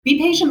be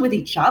patient with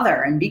each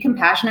other and be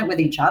compassionate with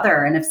each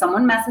other. And if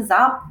someone messes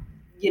up,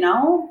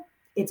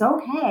 it's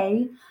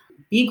okay.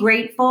 Be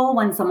grateful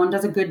when someone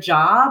does a good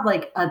job.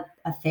 Like a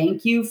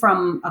thank you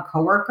from a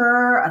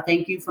coworker, a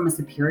thank you from a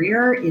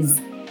superior is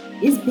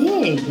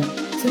big.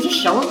 So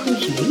just show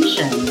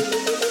appreciation.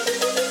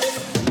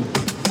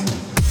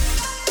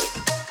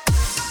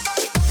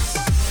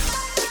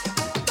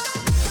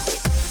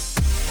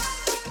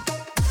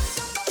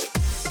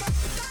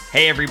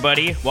 Hey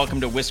everybody,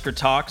 welcome to Whisker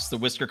Talks, the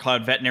Whisker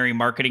Cloud Veterinary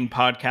Marketing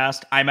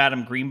Podcast. I'm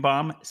Adam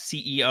Greenbaum,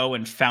 CEO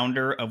and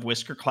founder of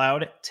Whisker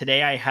Cloud.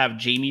 Today I have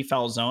Jamie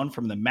Falzone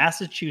from the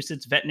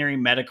Massachusetts Veterinary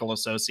Medical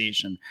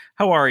Association.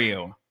 How are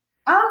you?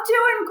 I'm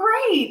doing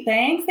great,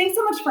 thanks. Thanks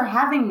so much for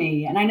having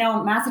me. And I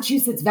know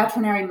Massachusetts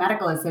Veterinary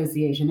Medical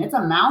Association, it's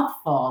a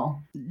mouthful.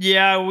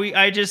 Yeah,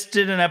 I just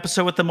did an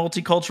episode with the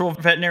Multicultural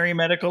Veterinary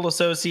Medical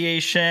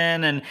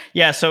Association. And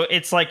yeah, so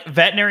it's like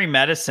veterinary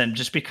medicine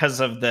just because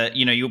of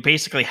you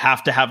basically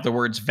have to have the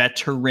words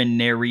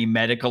Veterinary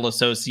Medical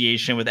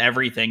Association with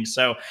everything.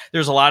 So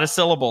there's a lot of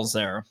syllables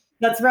there.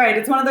 That's right.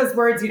 It's one of those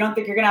words you don't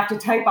think you're going to have to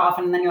type off.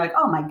 And then you're like,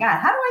 oh my God,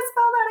 how do I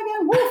spell that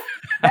again? Woof.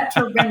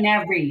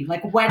 Veterinary,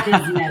 like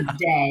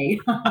Wednesday.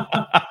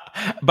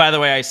 By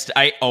the way,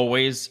 I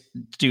always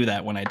do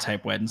that when I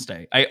type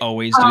Wednesday. I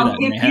always do that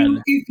in my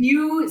head. If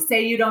you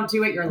say you don't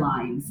do it, you're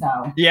lying.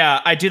 So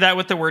yeah, I do that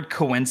with the word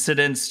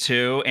coincidence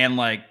too, and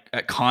like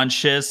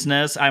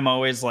consciousness. I'm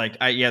always like,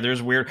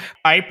 there's weird.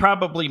 I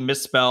probably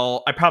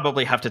misspell. I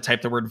probably have to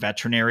type the word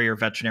veterinary or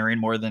veterinarian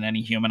more than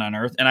any human on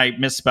earth, and I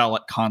misspell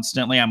it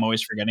constantly. I'm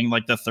always forgetting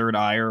like the third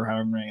I or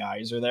however many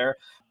I's are there.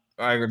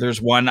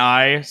 There's one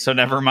I, so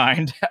never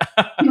mind.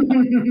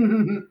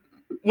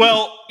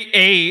 Well,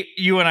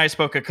 you and I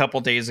spoke a couple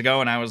days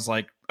ago, and I was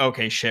like,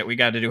 okay, shit, we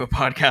got to do a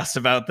podcast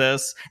about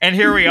this. And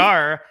here we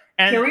are.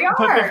 And here we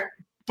are.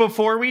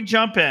 Before we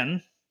jump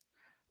in,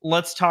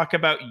 let's talk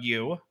about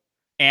you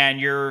and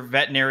your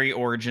veterinary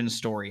origin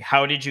story.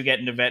 How did you get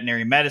into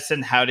veterinary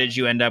medicine? How did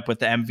you end up with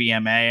the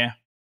MVMA?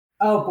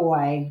 Oh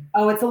boy.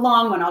 Oh, it's a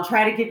long one. I'll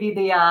try to give you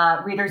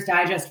the Reader's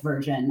Digest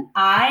version.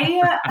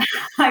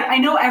 I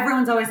know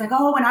everyone's always like,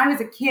 oh, when I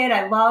was a kid,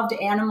 I loved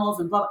animals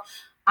and blah.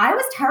 I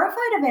was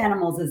terrified of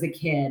animals as a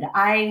kid.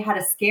 I had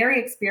a scary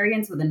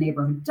experience with a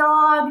neighborhood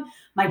dog.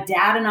 My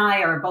dad and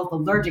I are both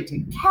allergic to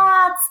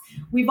cats.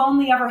 We've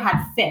only ever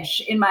had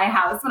fish in my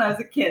house when I was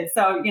a kid.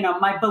 So,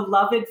 my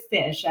beloved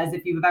fish, as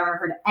if you've ever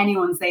heard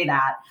anyone say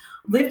that,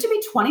 lived to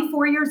be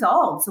 24 years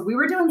old. So we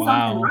were doing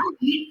something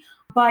right.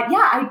 But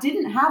yeah, I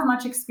didn't have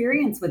much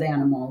experience with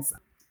animals.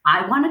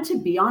 I wanted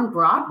to be on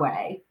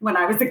Broadway when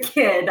I was a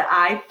kid.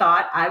 I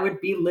thought I would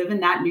be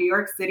living that New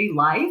York City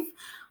life.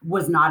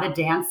 Was not a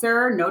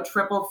dancer, no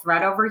triple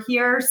threat over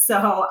here.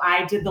 So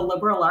I did the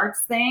liberal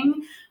arts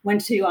thing,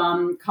 went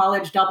to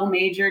college, double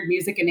majored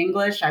music and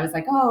English. I was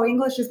like, oh,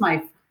 English is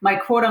my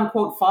quote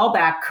unquote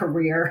fallback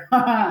career.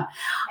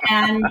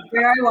 And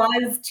there I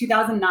was,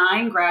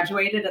 2009,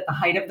 graduated at the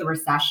height of the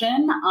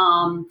recession,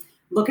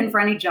 looking for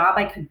any job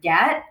I could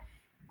get.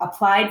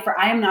 Applied for,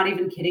 I am not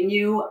even kidding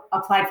you,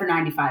 applied for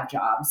 95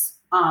 jobs.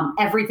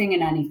 Everything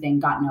and anything,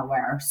 got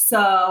nowhere.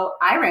 So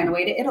I ran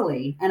away to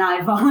Italy and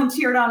I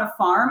volunteered on a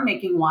farm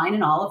making wine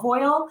and olive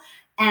oil.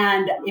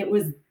 And it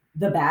was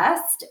the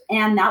best.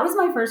 And that was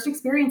my first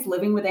experience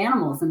living with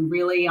animals and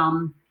really,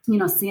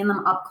 seeing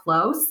them up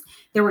close.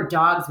 There were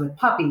dogs with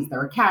puppies. There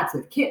were cats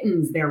with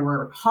kittens. There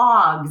were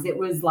hogs. It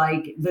was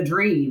like the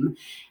dream.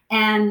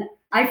 And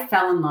I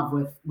fell in love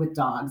with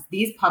dogs.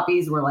 These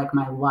puppies were like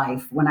my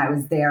life when I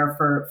was there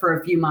for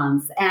a few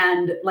months.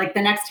 And like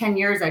the next 10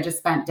 years, I just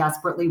spent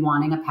desperately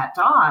wanting a pet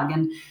dog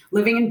and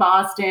living in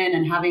Boston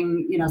and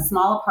having,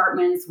 small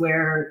apartments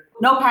where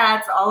no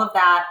pets, all of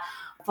that.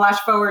 Flash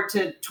forward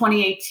to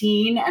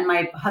 2018 and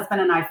my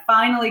husband and I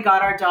finally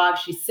got our dog.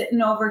 She's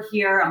sitting over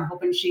here. I'm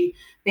hoping she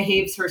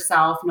behaves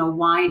herself, no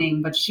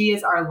whining, but she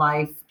is our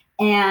life.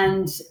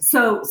 And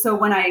so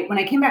when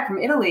I came back from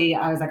Italy,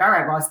 I was like, all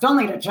right, well, I still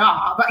need a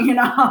job,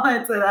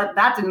 so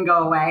that didn't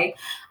go away.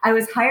 I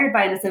was hired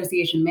by an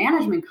association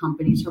management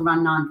company to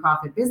run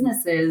nonprofit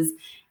businesses,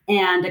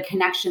 and a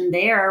connection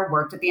there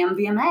worked at the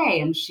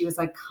MVMA. And she was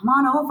like, come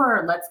on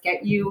over, let's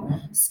get you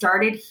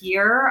started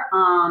here.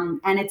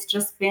 And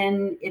it's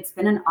been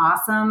an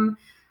awesome,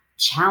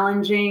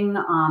 challenging,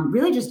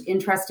 really just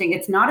interesting.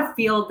 It's not a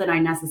field that I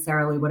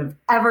necessarily would have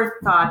ever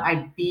thought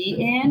I'd be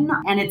in.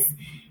 And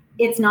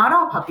it's not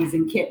all puppies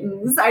and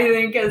kittens, I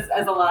think,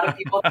 as a lot of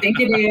people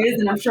think it is.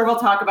 And I'm sure we'll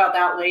talk about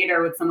that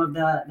later with some of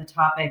the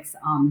topics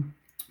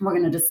we're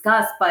going to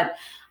discuss. But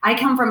I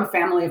come from a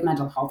family of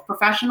mental health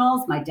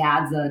professionals. My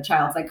dad's a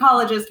child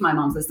psychologist. My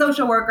mom's a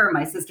social worker.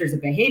 My sister's a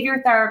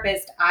behavior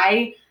therapist.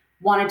 I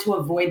wanted to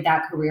avoid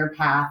that career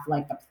path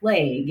like the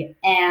plague.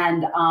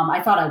 And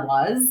I thought I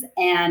was.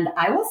 And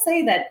I will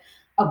say that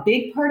a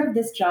big part of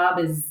this job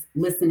is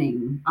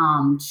listening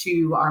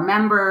to our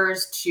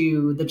members,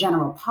 to the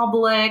general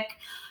public.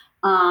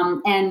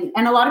 And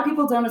a lot of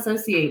people don't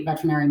associate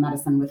veterinary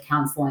medicine with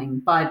counseling,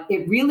 but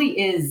it really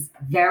is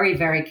very,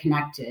 very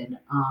connected.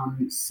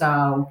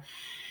 So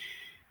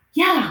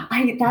Yeah,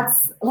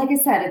 that's like I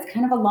said, it's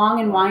kind of a long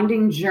and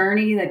winding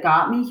journey that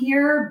got me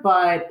here,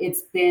 but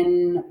it's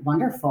been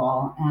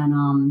wonderful.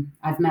 And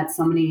I've met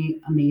so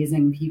many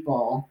amazing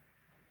people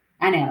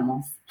and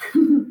animals.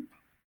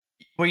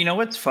 Well, you know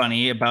what's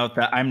funny about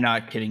that? I'm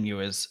not kidding you,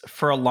 is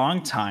for a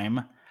long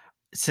time,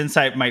 since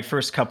my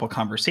first couple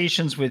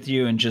conversations with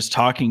you and just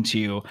talking to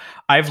you,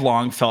 I've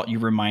long felt you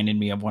reminded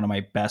me of one of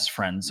my best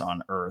friends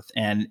on earth.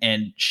 And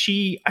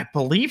she, I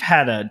believe,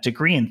 had a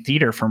degree in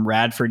theater from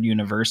Radford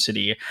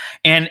University.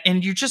 And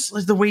you just,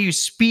 like, the way you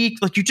speak,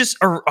 like, you just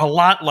are a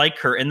lot like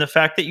her. And the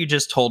fact that you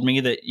just told me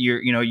that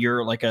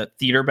you're like a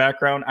theater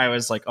background, I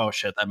was like, oh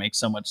shit, that makes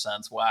so much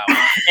sense. Wow.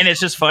 And it's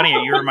just funny.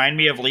 You remind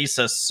me of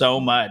Lisa so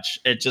much.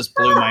 It just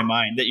blew my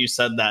mind that you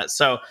said that.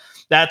 So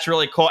that's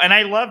really cool. And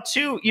I love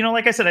too,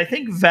 like I said, I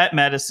think vet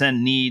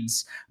medicine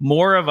needs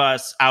more of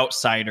us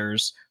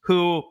outsiders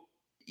who,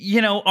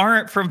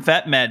 aren't from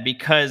vet med,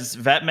 because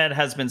vet med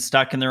has been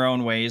stuck in their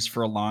own ways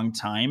for a long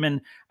time.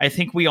 And I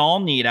think we all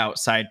need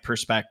outside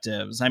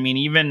perspectives. I mean,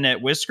 even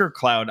at Whisker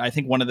Cloud, I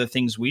think one of the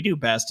things we do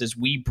best is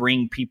we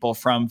bring people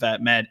from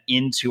vet med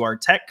into our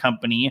tech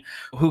company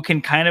who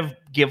can kind of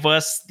give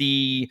us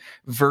the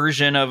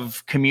version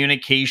of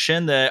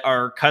communication that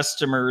our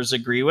customers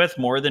agree with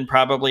more than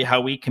probably how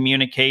we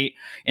communicate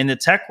in the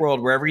tech world,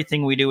 where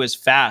everything we do is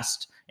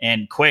fast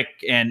and quick.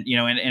 And,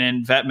 and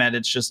in vet med,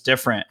 it's just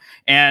different.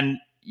 And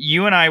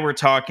you and I were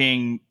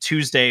talking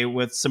Tuesday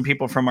with some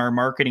people from our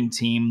marketing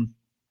team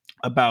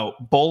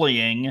about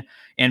bullying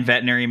in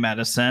veterinary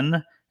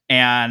medicine,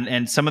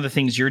 and some of the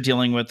things you're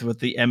dealing with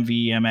the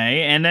MVMA.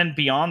 And then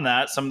beyond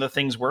that, some of the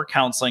things we're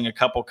counseling a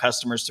couple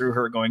customers through who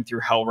are going through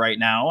hell right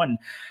now. And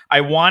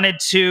I wanted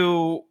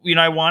to,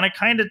 I want to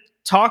kind of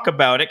talk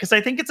about it because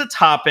I think it's a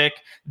topic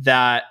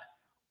that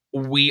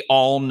we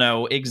all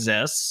know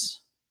exists.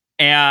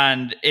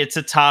 And it's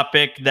a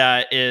topic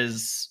that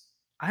is,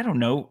 I don't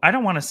know, I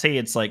don't want to say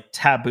it's like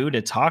taboo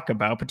to talk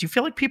about, but do you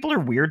feel like people are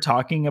weird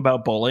talking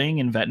about bullying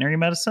in veterinary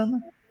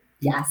medicine?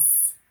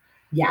 Yes.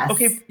 Yes.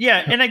 Okay.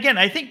 Yeah. And again,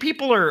 I think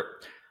people are,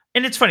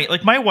 and it's funny,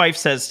 like my wife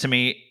says to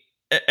me,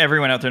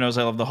 everyone out there knows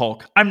I love the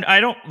Hulk. I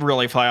don't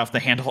really fly off the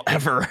handle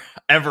ever,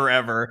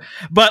 ever.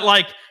 But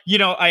like,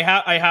 I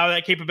have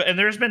that capability. And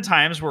there's been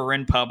times where we're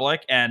in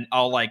public and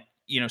I'll like,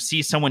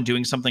 see someone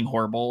doing something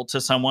horrible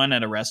to someone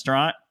at a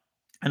restaurant,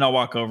 and I'll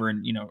walk over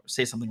and,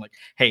 say something like,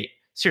 hey,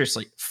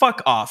 seriously,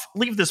 fuck off.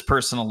 Leave this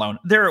person alone.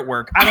 They're at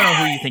work. I don't know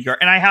who you think you are.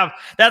 And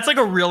that's like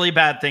a really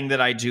bad thing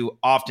that I do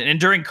often. And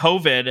during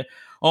COVID,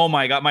 oh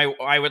my God,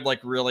 I would like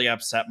really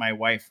upset my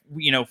wife.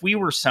 If we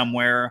were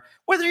somewhere,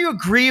 whether you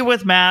agree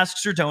with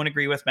masks or don't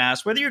agree with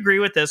masks, whether you agree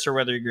with this or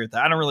whether you agree with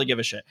that, I don't really give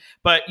a shit.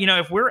 But,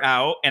 if we're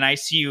out and I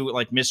see you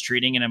like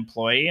mistreating an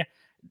employee,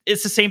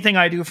 it's the same thing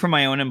I do for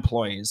my own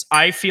employees.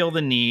 I feel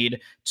the need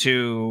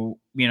to,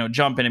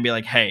 jump in and be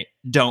like, hey,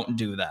 don't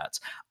do that.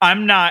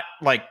 I'm not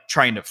like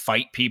trying to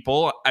fight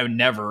people.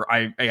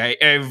 I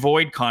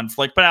avoid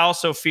conflict, but I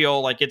also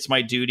feel like it's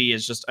my duty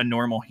as just a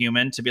normal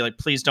human to be like,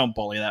 please don't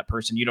bully that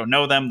person. You don't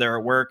know them. They're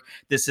at work.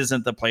 This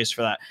isn't the place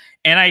for that.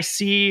 And I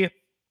see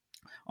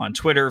on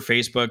Twitter,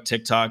 Facebook,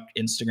 TikTok,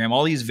 Instagram,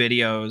 all these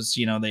videos,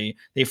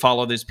 they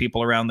follow these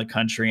people around the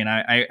country. And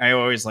I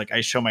always like,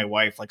 I show my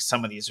wife, like,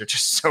 some of these are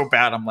just so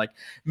bad. I'm like,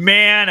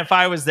 man, if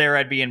I was there,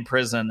 I'd be in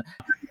prison.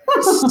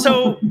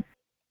 So,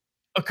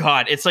 oh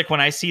God, it's like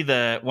when I see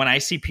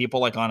people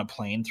like on a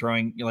plane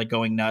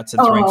going nuts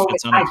and throwing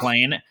fits on a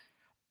plane.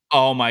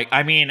 Oh my,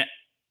 I mean,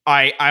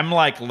 I'm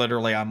like,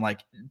 literally, I'm like,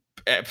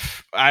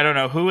 I don't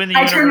know who in the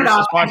universe turn it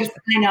off.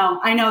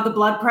 I know the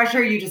blood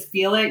pressure. You just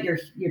feel it. Your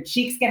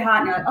cheeks get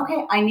hot, and you're like,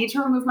 okay, I need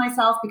to remove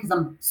myself because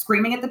I'm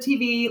screaming at the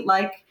TV,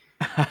 like,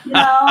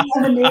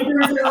 and the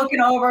neighbors are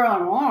looking over.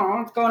 Like, oh,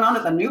 what's going on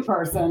with the new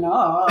person?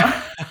 Oh,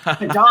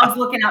 the dog's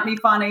looking at me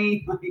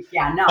funny. Like,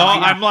 yeah, no. Oh,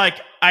 I'm like,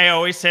 I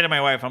always say to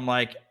my wife, I'm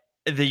like,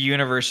 the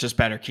universe just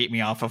better keep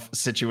me off of a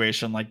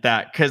situation like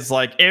that, because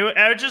like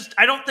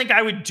I don't think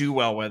I would do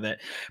well with it.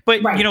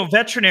 But right.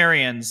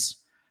 Veterinarians,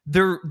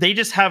 they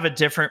just have a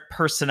different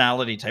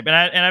personality type, and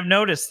I've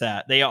noticed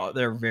that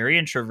they're very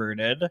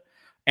introverted,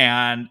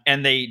 and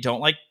they don't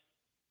like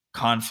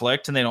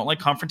conflict and they don't like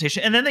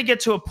confrontation, and then they get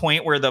to a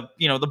point where the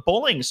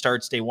bullying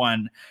starts day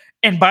one.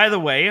 And by the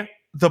way,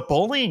 the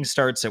bullying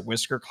starts at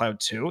Whisker Cloud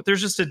too.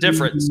 There's just a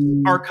difference.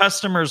 Mm-hmm. Our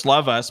customers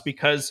love us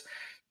because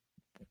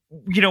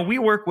we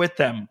work with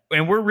them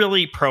and we're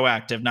really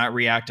proactive, not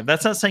reactive.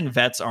 That's not saying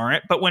vets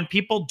aren't, but when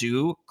people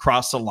do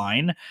cross a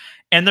line,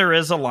 and there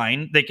is a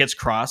line that gets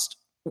crossed,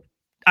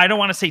 I don't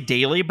want to say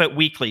daily, but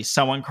weekly,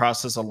 someone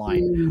crosses a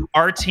line.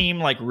 Our team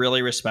like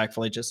really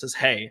respectfully just says,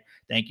 hey,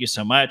 thank you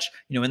so much.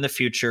 In the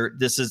future,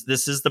 this is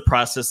the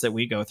process that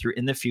we go through.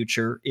 In the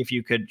future, if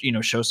you could,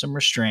 show some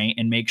restraint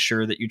and make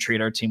sure that you treat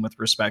our team with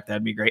respect,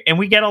 that'd be great. And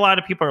we get a lot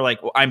of people are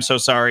like, well, I'm so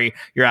sorry.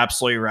 You're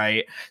absolutely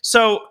right.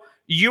 So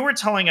you were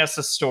telling us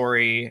a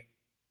story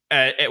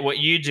at what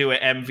you do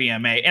at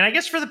MVMA. And I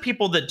guess for the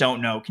people that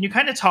don't know, can you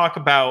kind of talk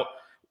about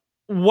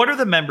what are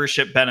the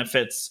membership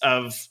benefits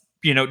of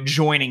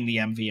joining the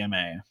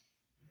MVMA?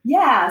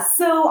 Yeah.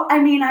 So, I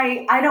mean,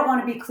 I don't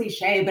want to be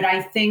cliche, but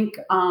I think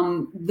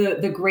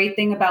the great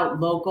thing about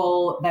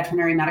local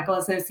veterinary medical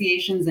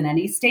associations in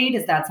any state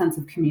is that sense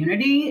of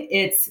community.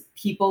 It's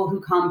people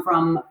who come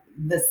from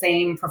the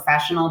same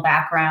professional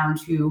background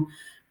who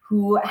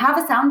have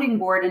a sounding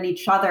board in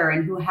each other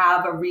and who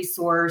have a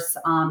resource.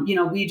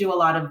 We do a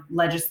lot of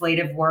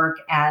legislative work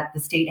at the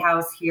State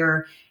House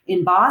here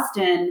in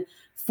Boston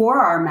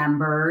for our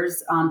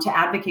members to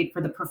advocate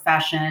for the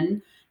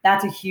profession.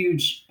 That's a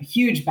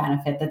huge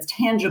benefit that's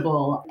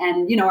tangible.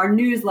 And, our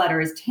newsletter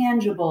is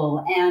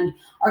tangible and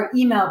our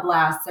email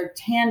blasts are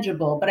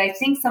tangible. But I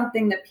think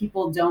something that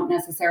people don't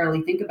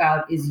necessarily think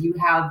about is you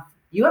have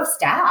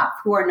staff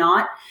who are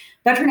not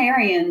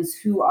veterinarians,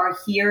 who are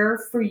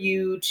here for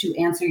you to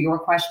answer your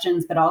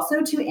questions, but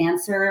also to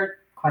answer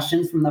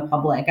questions from the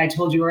public. I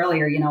told you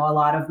earlier, a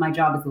lot of my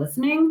job is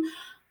listening.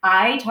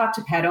 I talk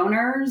to pet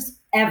owners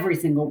every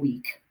single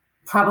week.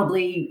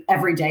 Probably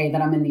every day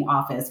that I'm in the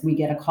office, we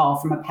get a call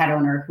from a pet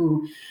owner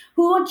who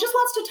just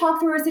wants to talk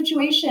through a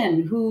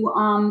situation, who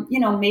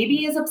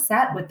maybe is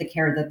upset with the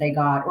care that they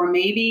got, or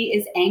maybe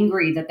is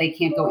angry that they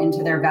can't go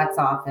into their vet's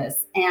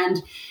office. And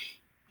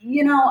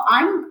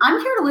I'm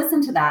here to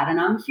listen to that, and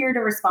I'm here to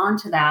respond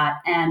to that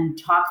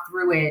and talk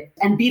through it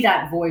and be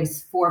that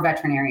voice for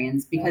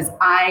veterinarians because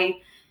I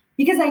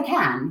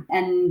can,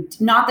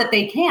 and not that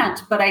they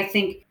can't, but I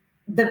think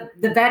the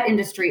vet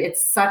industry,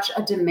 it's such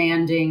a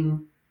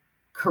demanding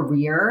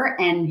career,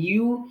 and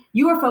you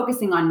are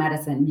focusing on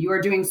medicine. You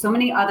are doing so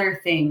many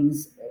other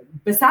things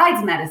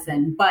besides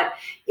medicine. But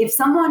if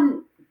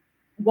someone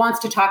wants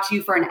to talk to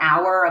you for an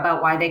hour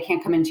about why they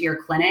can't come into your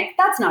clinic,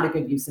 that's not a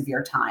good use of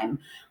your time.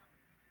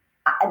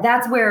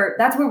 That's where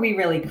we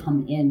really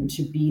come in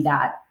to be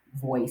that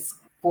voice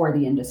for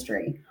the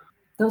industry.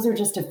 Those are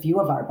just a few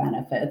of our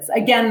benefits.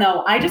 Again,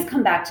 though, I just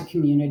come back to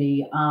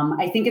community.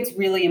 I think it's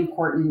really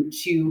important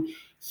to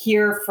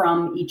hear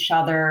from each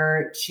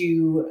other,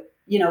 to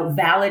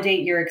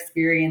validate your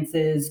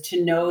experiences,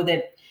 to know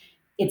that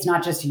it's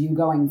not just you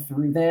going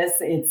through this.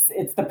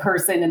 It's the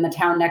person in the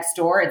town next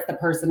door. It's the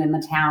person in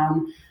the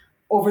town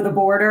over the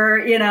border.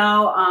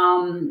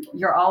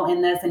 You're all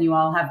in this and you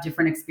all have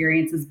different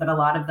experiences, but a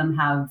lot of them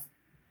have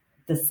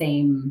the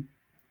same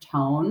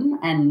tone,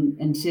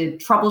 and to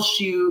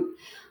troubleshoot.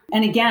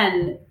 And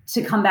again,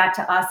 to come back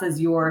to us as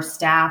your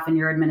staff and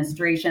your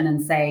administration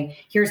and say,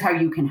 here's how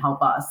you can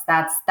help us.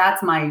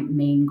 That's my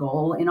main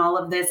goal in all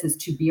of this, is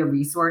to be a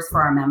resource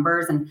for our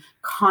members and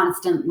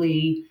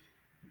constantly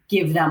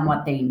give them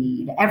what they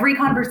need. Every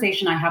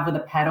conversation I have with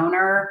a pet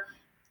owner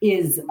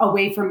is a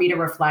way for me to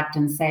reflect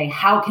and say,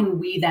 how can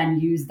we then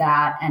use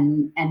that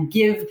and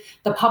give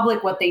the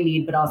public what they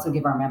need, but also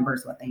give our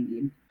members what they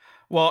need.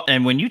 Well,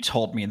 and when you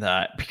told me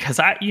that, because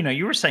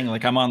you were saying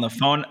like I'm on the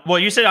phone. Well,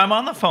 you said I'm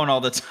on the phone all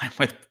the time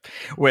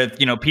with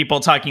people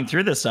talking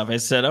through this stuff. I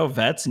said, oh,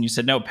 vets, and you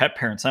said no, pet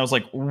parents. And I was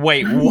like,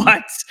 wait,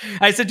 what?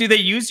 I said, do they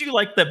use you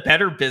like the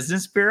Better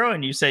Business Bureau?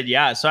 And you said,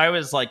 yeah. So I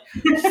was like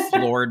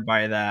floored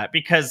by that,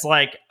 because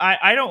like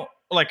I don't.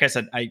 Like I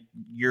said,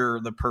 you're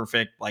the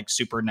perfect, like,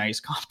 super nice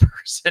calm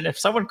person. If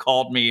someone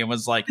called me and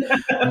was like,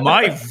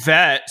 my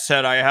vet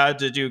said I had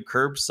to do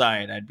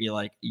curbside, I'd be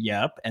like,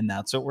 yep, and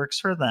that's what works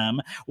for them.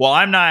 Well,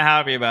 I'm not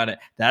happy about it.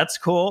 That's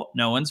cool.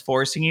 No one's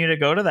forcing you to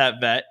go to that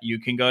vet. You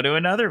can go to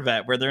another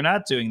vet where they're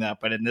not doing that.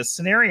 But in this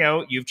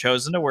scenario, you've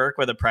chosen to work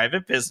with a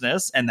private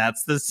business, and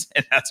that's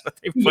what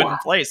they've put in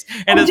place.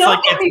 And it's like,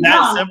 it's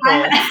that simple.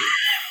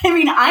 I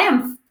mean,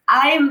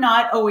 I am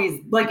not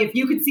always, like, if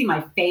you could see my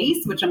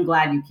face, which I'm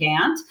glad you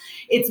can't,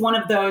 it's one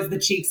of those, the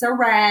cheeks are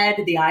red,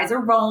 the eyes are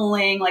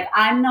rolling. Like,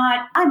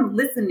 I'm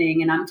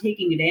listening and I'm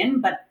taking it in,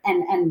 but,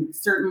 and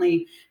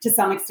certainly to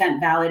some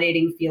extent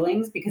validating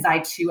feelings, because I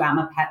too am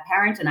a pet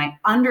parent and I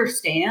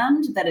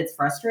understand that it's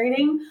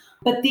frustrating.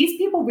 But these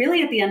people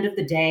really, at the end of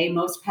the day,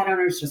 most pet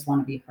owners just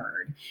want to be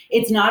heard.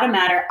 It's not a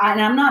matter,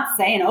 and I'm not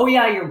saying, oh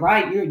yeah, you're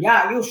right.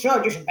 You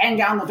should bang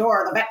down the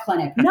door of the vet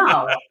clinic.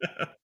 No.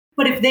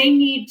 But if they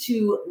need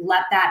to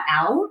let that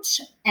out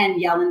and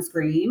yell and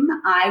scream,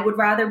 I would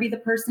rather be the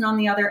person on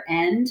the other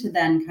end to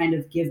then kind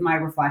of give my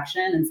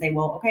reflection and say,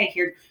 well, okay,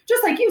 here,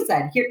 just like you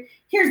said,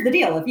 here's the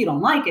deal. If you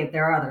don't like it,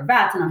 there are other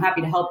vets, and I'm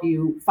happy to help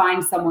you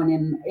find someone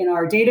in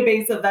our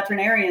database of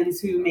veterinarians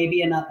who may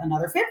be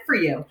another fit for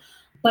you.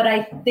 But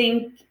I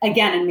think,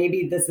 again, and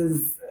maybe this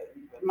is,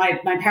 my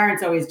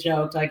parents always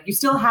joked, like, you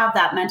still have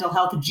that mental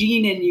health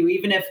gene in you,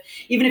 even if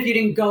you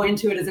didn't go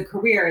into it as a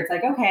career. It's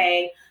like,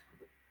 okay,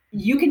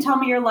 you can tell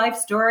me your life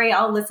story.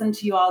 I'll listen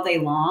to you all day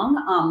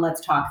long.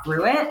 Let's talk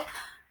through it.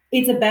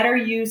 It's a better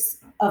use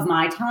of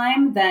my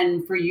time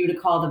than for you to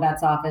call the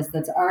vet's office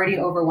that's already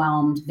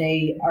overwhelmed.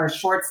 They are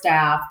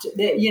short-staffed.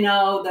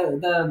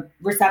 The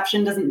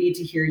reception doesn't need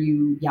to hear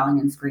you yelling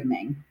and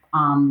screaming.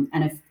 And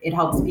if it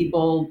helps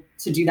people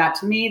to do that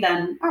to me,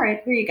 then all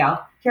right, here you go.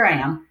 Here I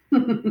am.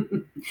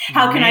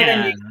 How can I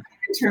then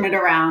turn it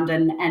around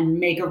and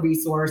make a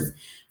resource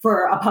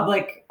for a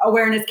public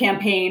awareness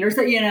campaign, or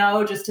so,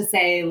 just to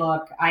say,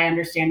 look, I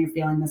understand you're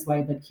feeling this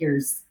way, but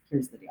here's the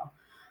deal.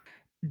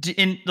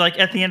 In like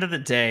at the end of the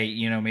day,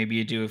 maybe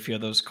you do a few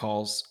of those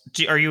calls.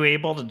 Are you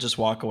able to just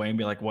walk away and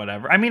be like,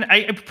 whatever? I mean,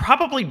 I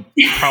probably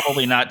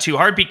not too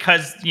hard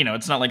because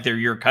it's not like they're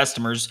your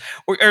customers.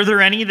 Or are there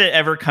any that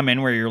ever come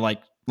in where you're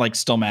like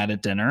still mad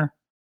at dinner?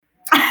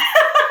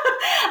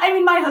 I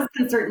mean, my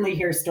husband certainly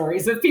hears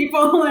stories of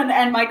people,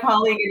 and my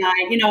colleague and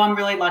I, I'm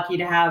really lucky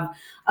to have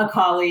a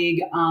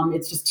colleague.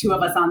 It's just two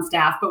of us on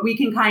staff, but we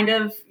can kind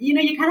of, you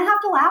kind of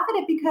have to laugh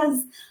at it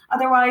because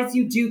otherwise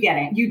you do get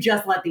it. You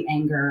just let the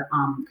anger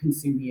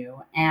consume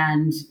you.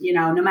 And,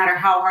 no matter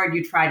how hard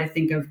you try to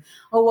think of,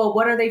 oh, well,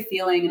 what are they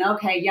feeling? And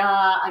okay,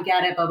 yeah, I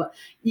get it. But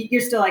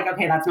you're still like,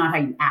 okay, that's not how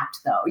you act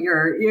though.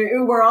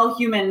 We're all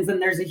humans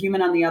and there's a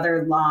human on the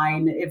other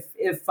line. If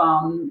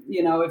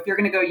you're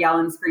going to go yell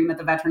and scream at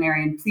the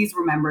veterinarian, please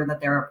remember that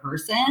they're a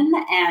person.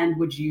 And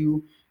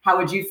how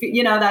would you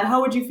feel,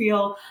 how would you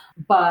feel?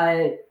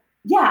 But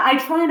yeah, I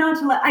try not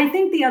to I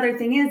think the other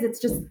thing is it's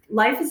just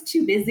life is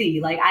too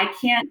busy. Like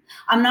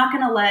I'm not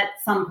going to let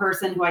some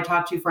person who I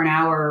talk to for an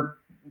hour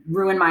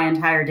ruin my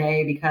entire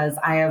day because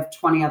I have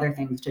 20 other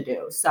things to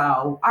do.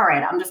 So, all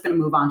right, I'm just going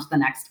to move on to the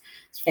next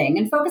thing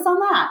and focus on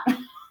that.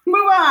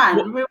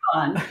 Move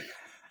on.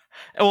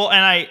 Well,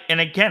 and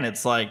again,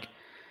 it's like,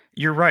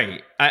 you're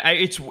right.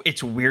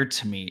 It's weird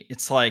to me.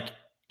 It's like,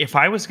 if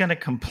I was going to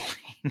complain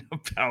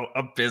about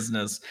a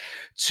business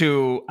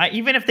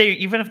even if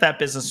that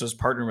business was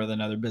partnered with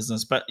another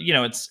business, but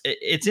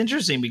it's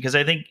interesting because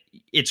I think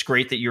it's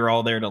great that you're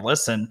all there to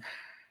listen.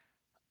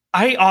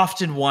 I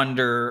often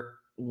wonder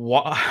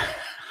why.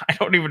 I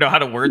don't even know how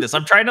to word this.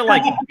 I'm trying to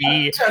trying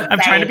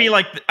to be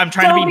nice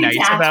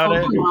tactful about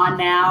it. Come on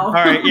now. All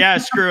right. Yeah,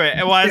 screw it.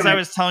 Well,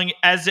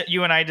 as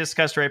you and I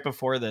discussed right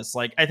before this,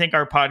 like, I think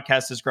our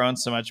podcast has grown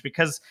so much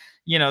because,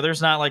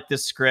 there's not like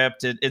this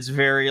script. It's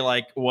very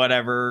like,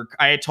 whatever.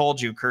 I told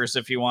you, curse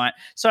if you want.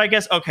 So I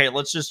guess, okay,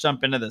 let's just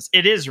jump into this.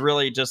 It is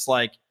really just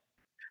like,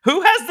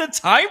 who has the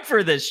time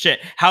for this shit?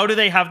 How do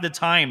they have the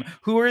time?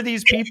 Who are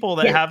these people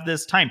that have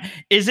this time?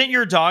 Isn't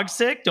your dog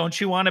sick? Don't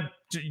you want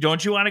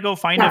to go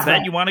find a vet?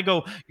 Right. You want to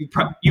go, you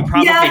probably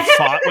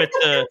fought with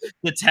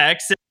the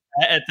techs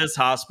at this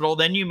hospital.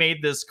 Then you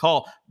made this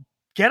call.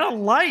 Get a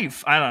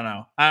life. I don't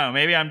know.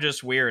 Maybe I'm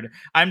just weird.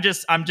 I'm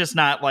just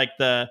not like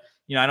the,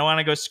 I don't want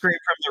to go scream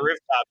from the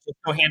rooftop. Just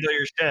go handle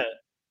your shit.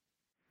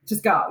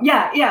 Just go.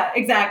 Yeah,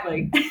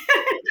 exactly.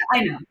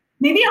 I know.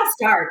 Maybe I'll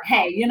start.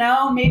 Hey,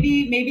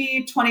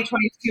 maybe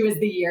 2022 is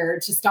the year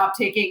to stop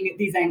taking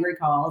these angry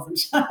calls and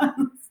just.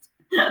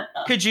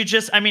 Could you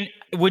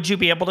would you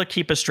be able to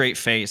keep a straight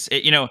face?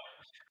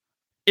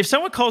 If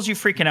someone calls you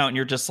freaking out and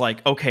you're just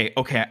like, okay,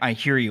 I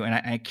hear you. And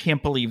I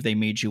can't believe they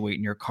made you wait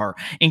in your car.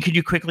 And could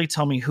you quickly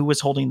tell me who was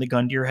holding the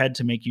gun to your head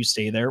to make you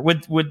stay there?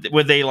 Would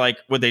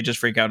they just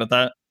freak out at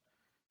that?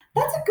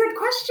 That's a good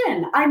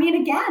question. I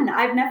mean, again,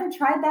 I've never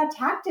tried that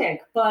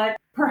tactic, but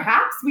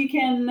perhaps we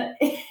can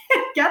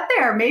get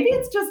there. Maybe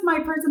it's just my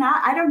personality.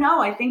 I don't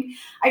know. I think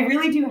I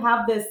really do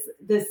have this,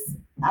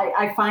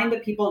 I find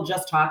that people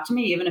just talk to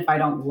me, even if I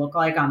don't look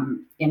like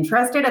I'm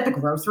interested. At the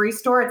grocery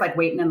store, it's like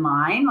waiting in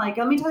line. Like,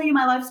 let me tell you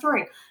my life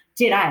story.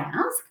 Did I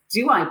ask?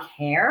 Do I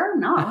care?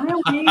 No, I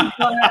don't really.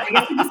 But I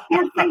guess I just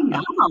can't say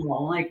no.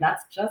 Like,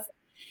 that's just,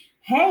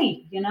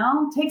 hey,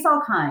 takes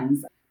all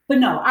kinds. But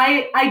no,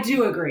 I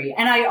do agree.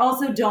 And I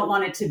also don't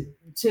want it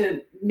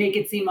to make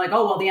it seem like,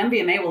 oh, well, the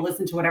MVMA will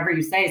listen to whatever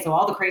you say. So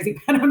all the crazy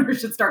pet owners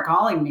should start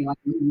calling me. Like,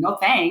 no,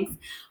 thanks.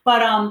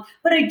 But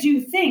I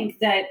do think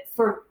that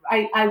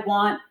I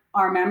want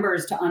our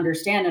members to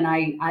understand, and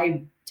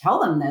I tell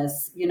them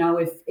this,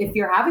 if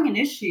you're having an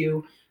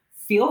issue,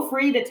 feel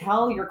free to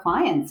tell your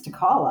clients to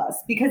call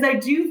us, because I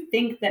do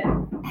think that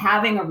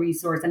having a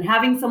resource and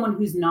having someone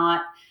who's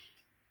not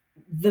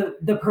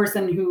the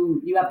person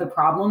who you have the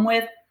problem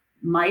with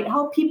might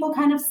help people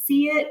kind of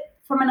see it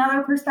from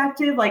another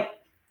perspective. Like,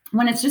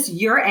 when it's just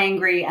you're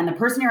angry and the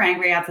person you're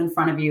angry at's in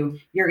front of you,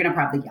 you're going to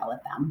probably yell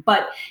at them.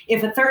 But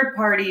if a third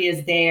party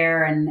is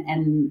there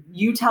and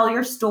you tell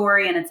your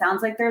story and it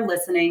sounds like they're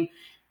listening,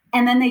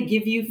 and then they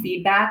give you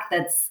feedback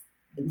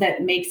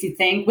that makes you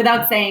think,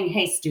 without saying,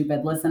 hey,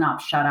 stupid, listen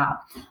up, shut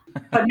up,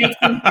 but makes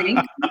them think,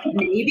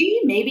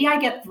 maybe I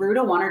get through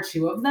to one or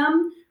two of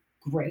them.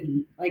 Great.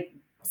 Like,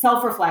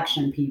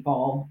 self-reflection,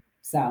 people.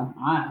 So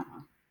I don't know.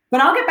 But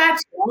I'll get back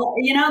to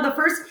you.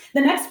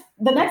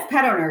 The next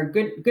pet owner,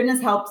 goodness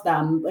helps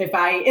them. If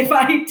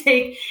I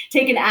take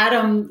an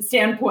Adam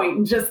standpoint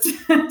and just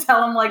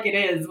tell them like it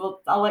is,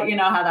 I'll let you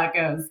know how that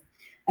goes.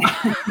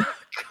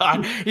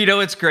 God,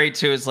 it's great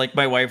too. It's like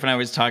my wife and I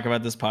always talk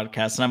about this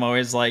podcast, and I'm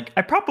always like,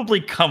 I probably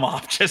come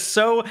off just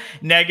so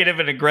negative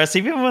and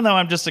aggressive, even though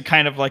I'm just a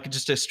kind of like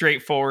just a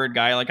straightforward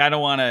guy. Like, I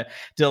don't want to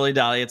dilly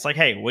dally. It's like,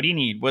 hey, what do you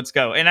need? Let's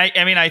go. And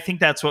I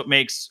think that's what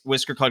makes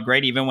Whisker Club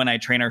great. Even when I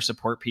train our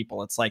support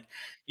people, it's like,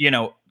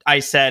 I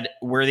said,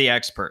 we're the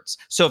experts.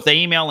 So if they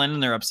email in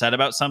and they're upset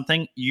about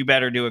something, you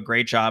better do a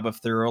great job of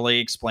thoroughly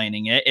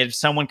explaining it. If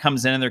someone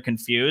comes in and they're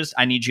confused,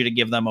 I need you to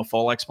give them a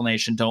full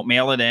explanation. Don't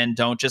mail it in.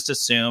 Don't just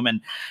assume.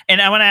 And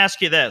I want to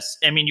ask you this.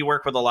 I mean, you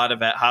work with a lot of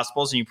vet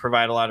hospitals and you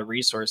provide a lot of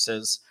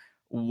resources.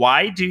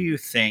 Why do you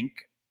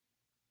think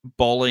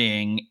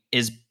bullying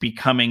is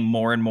becoming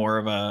more and more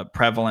of a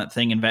prevalent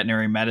thing in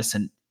veterinary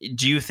medicine.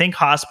 Do you think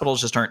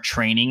hospitals just aren't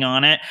training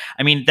on it?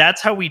 I mean,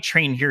 that's how we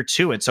train here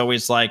too. It's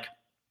always like,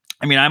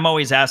 I mean, I'm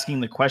always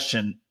asking the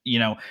question,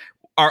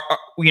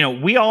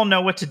 we all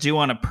know what to do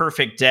on a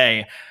perfect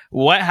day.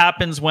 What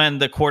happens when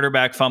the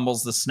quarterback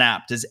fumbles the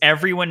snap? Does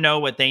everyone know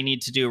what they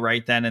need to do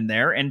right then and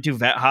there? And do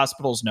vet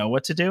hospitals know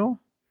what to do?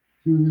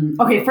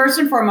 Okay, first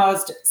and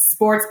foremost,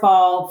 sports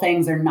ball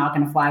things are not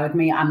going to fly with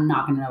me. I'm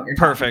not going to know what you're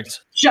talking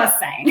about. Just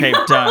saying. Okay,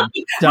 done.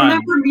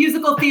 Remember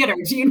musical theater,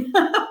 Gene.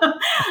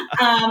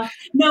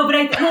 No, but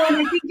I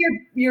think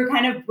you're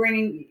kind of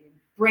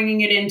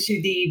bringing it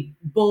into the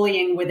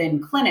bullying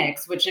within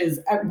clinics, which is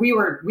we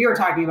were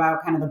talking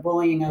about kind of the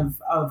bullying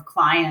of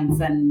clients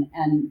and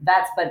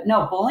vets, but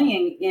no,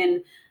 bullying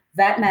in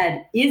vet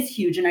med is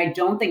huge, and I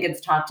don't think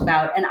it's talked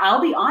about. And I'll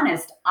be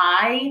honest,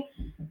 I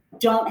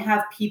don't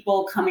have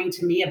people coming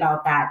to me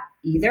about that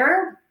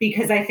either,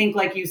 because I think,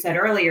 like you said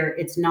earlier,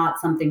 it's not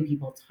something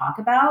people talk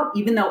about,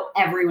 even though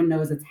everyone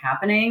knows it's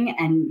happening.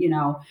 And,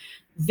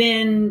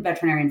 VIN,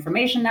 Veterinary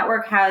Information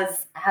Network,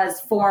 has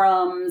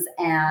forums,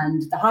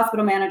 and the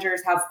hospital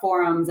managers have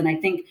forums. And I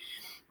think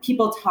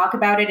people talk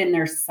about it in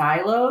their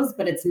silos,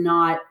 but it's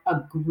not a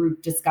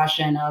group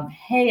discussion of,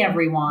 hey,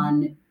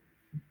 everyone,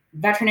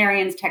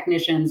 veterinarians,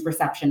 technicians,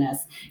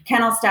 receptionists,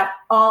 kennel staff,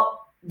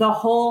 the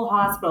whole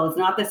hospital. It's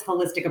not this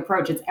holistic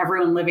approach. It's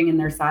everyone living in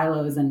their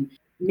silos and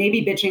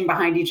maybe bitching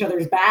behind each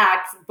other's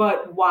backs.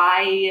 But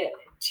why,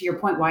 to your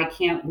point, why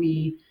can't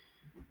we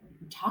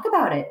talk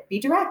about it? Be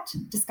direct,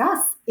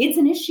 discuss. It's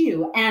an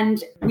issue.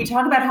 And we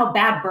talk about how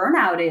bad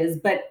burnout is,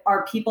 but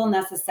are people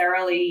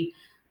necessarily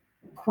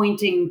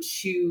pointing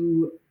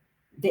to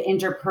the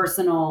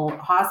interpersonal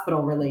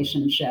hospital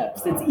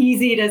relationships? It's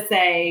easy to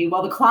say,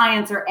 well, the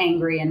clients are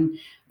angry and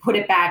put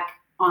it back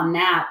on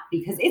that,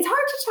 because it's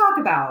hard to talk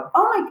about.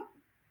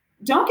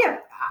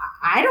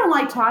 I don't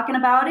like talking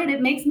about it. It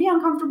makes me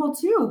uncomfortable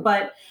too,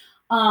 but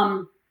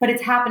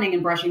it's happening,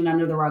 and brushing it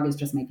under the rug is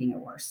just making it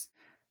worse.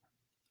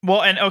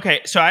 Well, and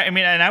okay, so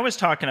I was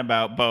talking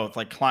about both,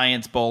 like,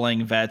 clients,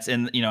 bullying, vets,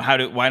 and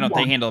why don't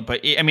they handle it?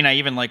 But I mean, I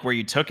even like where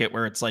you took it,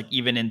 where it's like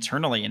even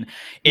internally, and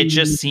it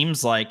just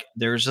seems like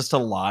there's just a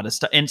lot of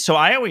stuff. And so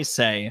I always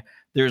say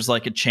there's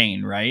like a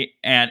chain, right?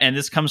 And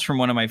this comes from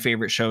one of my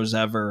favorite shows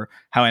ever,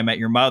 How I Met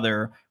Your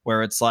Mother,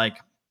 where it's like,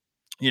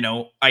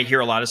 I hear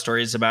a lot of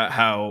stories about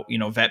how,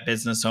 vet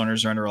business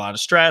owners are under a lot of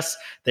stress.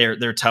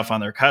 They're tough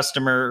on their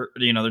customer,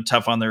 they're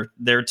tough on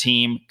their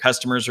team.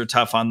 Customers are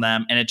tough on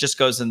them. And it just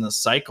goes in this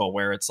cycle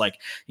where it's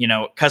like,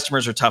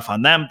 customers are tough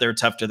on them. They're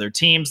tough to their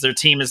teams. Their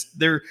team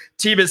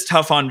is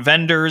tough on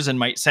vendors and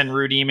might send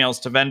rude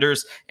emails to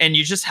vendors. And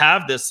you just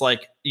have this,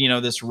 like,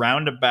 this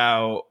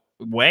roundabout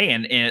way.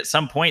 And at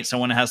some point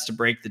someone has to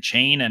break the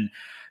chain. And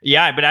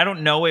yeah, but I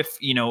don't know if,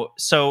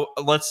 so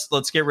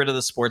let's get rid of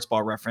the sports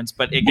ball reference.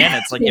 But again,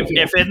 it's like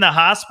if in the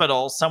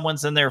hospital,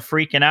 someone's in there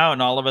freaking out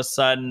and all of a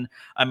sudden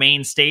a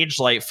main stage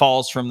light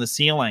falls from the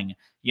ceiling,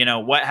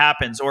 what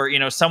happens? Or,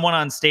 someone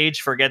on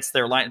stage forgets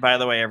their line. By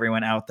the way,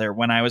 everyone out there,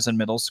 when I was in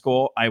middle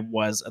school, I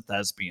was a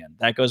thespian.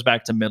 That goes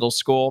back to middle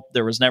school.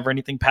 There was never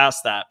anything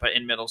past that. But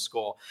in middle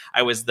school,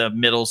 I was the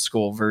middle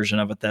school version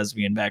of a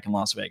thespian back in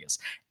Las Vegas.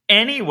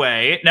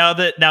 Anyway, now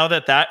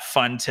that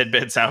fun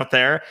tidbit's out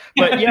there,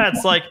 but yeah,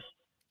 it's like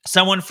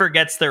someone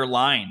forgets their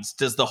lines.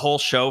 Does the whole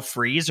show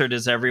freeze, or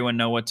does everyone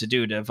know what to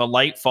do? If a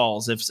light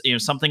falls, if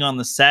something on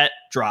the set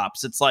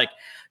drops, it's like,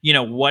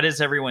 what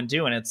does everyone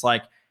do? And it's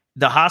like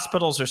the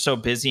hospitals are so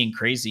busy and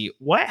crazy.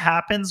 What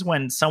happens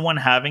when someone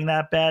having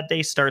that bad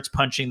day starts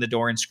punching the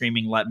door and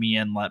screaming, "Let me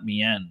in, let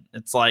me in"?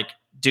 It's like,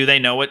 do they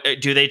know what?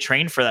 Do they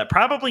train for that?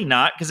 Probably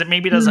not, because it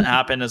maybe doesn't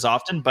happen as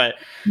often. But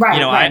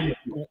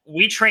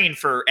we train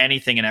for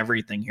anything and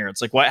everything here.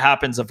 It's like, what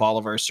happens if all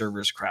of our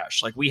servers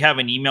crash? Like, we have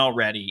an email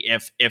ready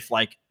if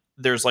like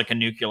there's like a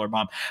nuclear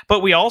bomb.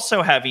 But we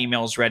also have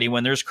emails ready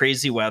when there's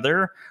crazy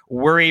weather.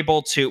 We're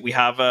able to. We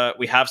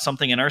have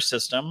something in our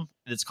system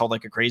that's called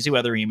like a crazy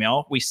weather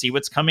email. We see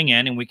what's coming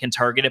in, and we can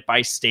target it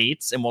by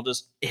states, and we'll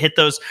just hit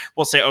those.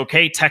 We'll say,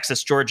 okay,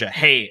 Texas, Georgia,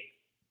 hey,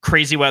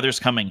 crazy weather's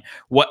coming.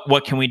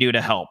 What can we do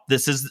to help?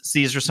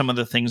 These are some of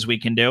the things we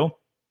can do.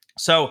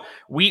 So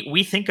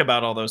we think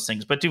about all those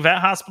things. But do vet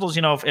hospitals,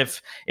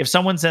 if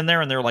someone's in there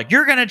and they're like,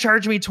 "You're going to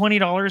charge me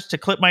 $20 to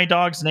clip my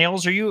dog's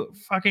nails? Are you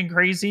fucking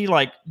crazy?"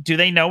 Like, do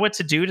they know what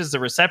to do? Does the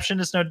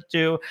receptionist know what to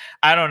do?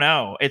 I don't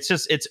know.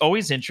 It's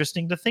always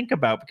interesting to think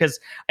about, because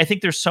I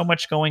think there's so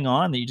much going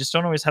on that you just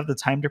don't always have the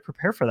time to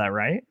prepare for that,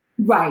 right?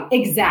 Right,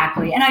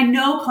 exactly. And I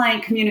know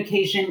client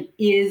communication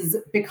is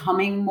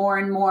becoming more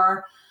and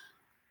more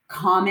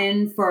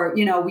common for,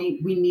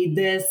 we need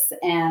this,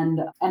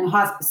 and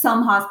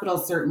some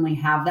hospitals certainly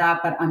have that,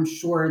 but I'm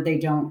sure they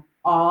don't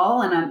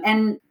all.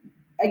 And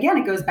again,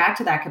 it goes back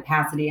to that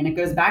capacity, and it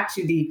goes back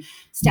to the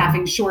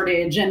staffing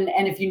shortage. And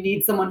if you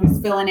need someone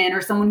who's filling in,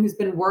 or someone who's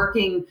been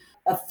working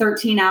a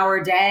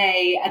 13-hour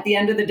day, at the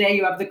end of the day,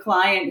 you have the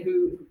client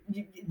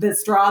the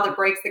straw that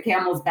breaks the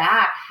camel's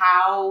back.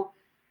 How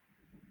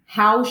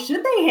how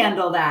should they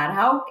handle that?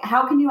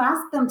 How can you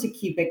ask them to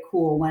keep it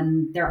cool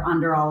when they're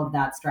under all of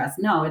that stress?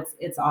 No,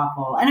 it's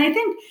awful. And I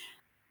think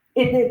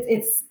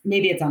it's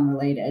maybe it's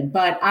unrelated,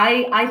 but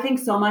I think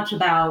so much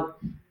about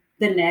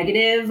the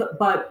negative,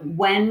 but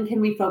when can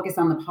we focus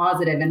on the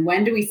positive, and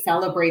when do we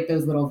celebrate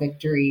those little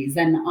victories?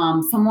 And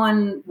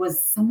someone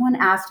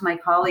asked my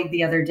colleague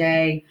the other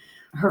day,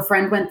 her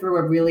friend went through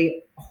a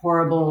really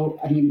horrible,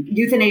 I mean,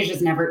 euthanasia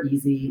is never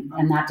easy,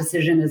 and that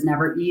decision is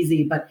never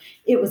easy, but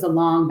it was a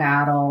long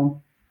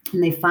battle.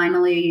 And they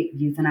finally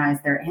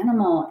euthanized their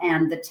animal,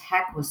 and the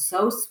tech was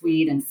so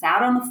sweet and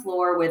sat on the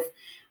floor with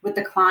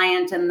the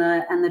client and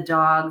the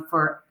dog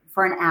for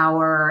an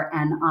hour,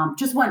 and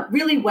just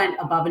went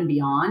above and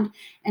beyond.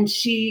 And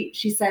she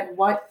said,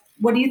 what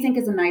do you think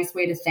is a nice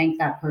way to thank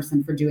that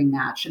person for doing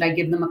that? Should I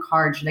give them a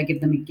card? Should I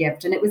give them a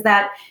gift? And it was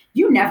that,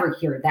 you never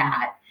hear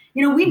that.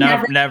 You know, we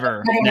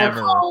never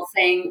call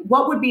saying,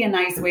 what would be a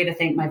nice way to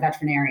thank my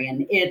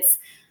veterinarian? It's,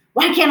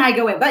 why can't I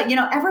go in? But, you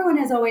know, everyone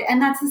has always,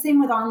 and that's the same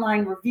with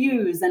online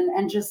reviews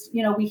and just,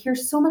 you know, we hear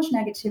so much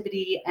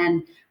negativity.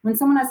 And when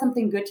someone has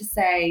something good to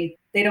say,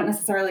 they don't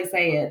necessarily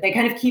say it. They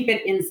kind of keep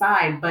it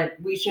inside, but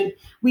we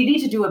need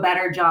to do a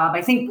better job.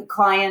 I think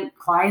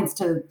clients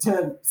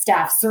to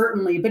staff,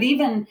 certainly, but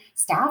even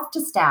staff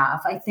to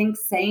staff, I think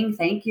saying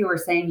thank you or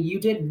saying you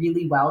did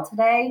really well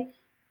today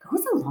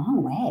goes a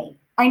long way.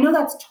 I know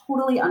that's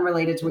totally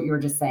unrelated to what you were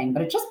just saying,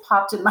 but it just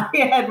popped in my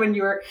head when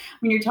you're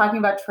talking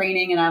about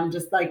training, and I'm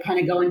just like kind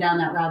of going down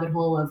that rabbit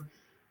hole of,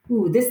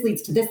 ooh, this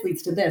leads to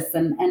this.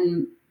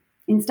 And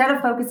instead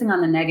of focusing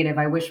on the negative,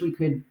 I wish we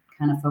could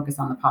kind of focus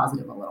on the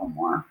positive a little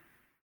more.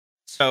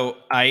 So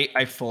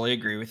I fully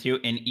agree with you.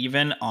 And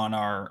even on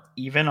our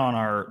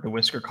the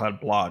Whisker Cloud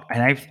blog,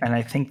 and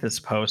I think this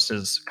post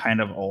is kind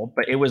of old,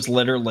 but it was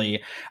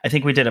literally, I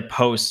think we did a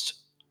post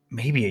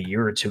maybe a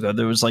year or two ago.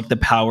 There was like the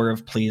power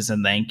of please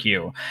and thank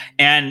you.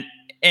 And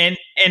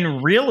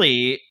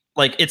really,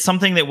 like, it's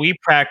something that we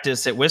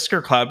practice at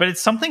Whisker Cloud, but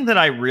it's something that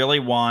I really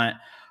want.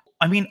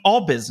 I mean,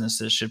 all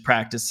businesses should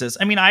practice this.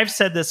 I mean, I've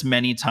said this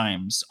many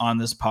times on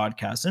this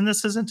podcast, and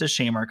this isn't to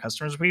shame our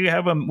customers. We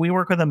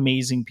work with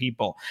amazing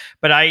people,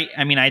 but I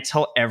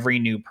tell every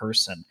new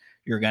person,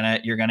 you're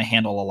gonna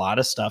handle a lot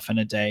of stuff in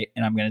a day,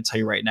 and I'm gonna tell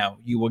you right now,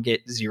 you will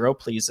get 0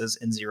 pleases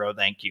and 0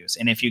 thank yous.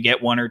 And if you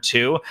get 1 or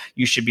 2,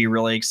 you should be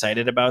really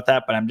excited about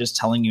that. But I'm just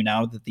telling you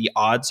now that the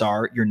odds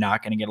are you're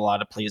not going to get a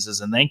lot of pleases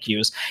and thank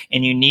yous,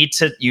 and you need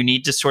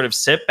to sort of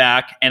sit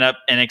back and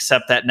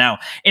accept that now.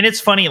 And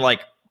it's funny,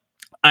 like,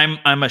 I'm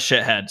a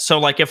shithead. So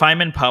like if I'm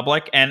in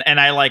public and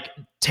I like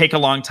take a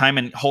long time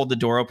and hold the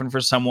door open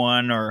for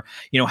someone, or,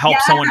 you know, help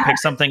someone pick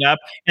something up,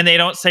 and they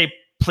don't say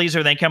please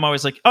or thank you, I'm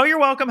always like, oh, you're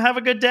welcome, have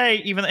a good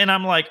day. And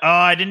I'm like, oh,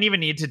 I didn't even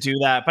need to do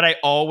that, but I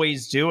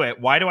always do it.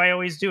 Why do I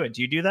always do it?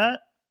 Do you do that?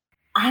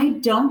 I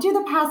don't do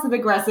the passive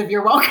aggressive,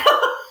 you're welcome.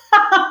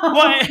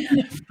 What?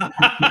 All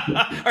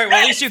right, well,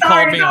 at least you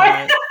called me on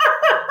it.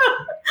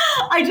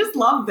 I just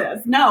love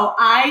this. No,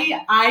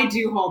 I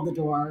do hold the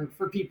door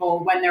for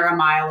people when they're a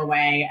mile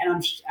away,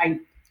 and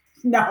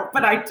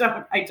but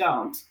I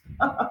don't.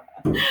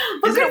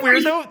 Isn't it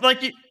weird though?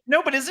 Like,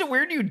 no, but isn't it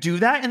weird you do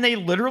that and they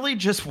literally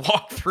just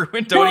walk through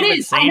and don't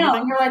even say anything?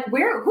 And you're like,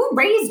 who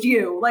raised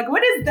you? Like,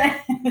 what is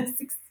this?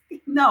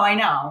 No, I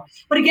know.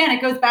 But again,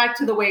 it goes back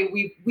to the way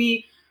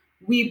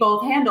we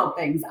both handle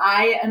things.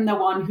 I am the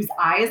one whose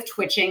eye is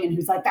twitching and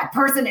who's like, that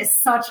person is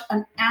such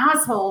an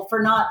asshole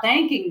for not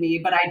thanking me,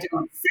 but I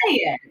don't say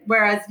it.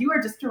 Whereas you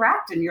are just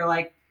direct and you're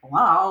like,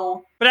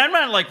 wow. But I'm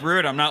not like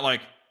rude. I'm not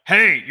like,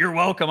 hey, you're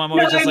welcome. I'm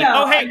always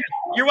oh, hey,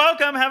 you're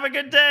welcome. Have a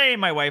good day.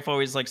 My wife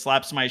always like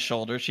slaps my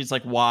shoulder. She's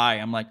like, why?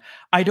 I'm like,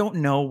 I don't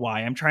know why.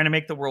 I'm trying to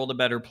make the world a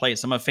better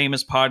place. I'm a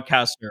famous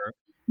podcaster.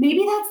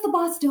 Maybe that's the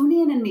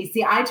Bostonian in me.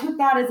 See, I took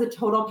that as a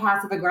total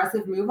passive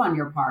aggressive move on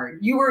your part.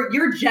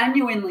 You're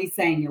genuinely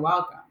saying you're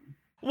welcome.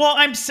 Well,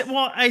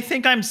 I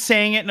think I'm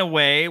saying it in a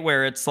way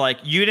where it's like,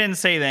 you didn't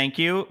say thank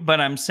you,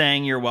 but I'm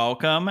saying you're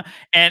welcome.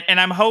 And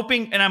I'm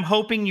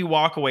hoping you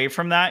walk away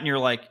from that and you're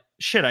like,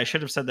 shit, I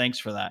should have said thanks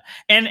for that.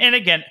 And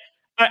again,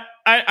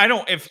 I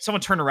don't, if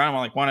someone turned around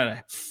and wanted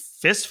to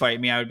fist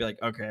fight me, I would be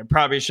like, okay, I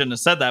probably shouldn't have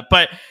said that.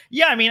 But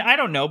yeah, I mean, I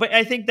don't know, but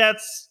I think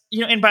that's, you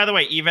know, and by the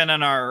way, even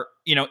in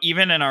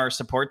our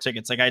support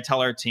tickets, like I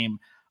tell our team,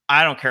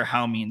 I don't care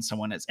how mean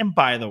someone is. And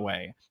by the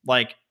way,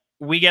 like,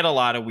 we get a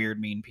lot of weird,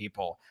 mean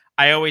people.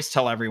 I always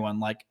tell everyone,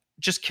 like,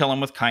 just kill them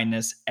with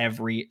kindness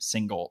every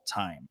single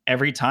time.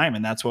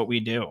 And that's what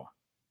we do.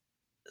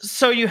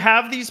 So you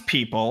have these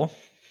people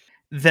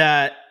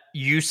that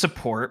you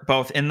support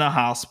both in the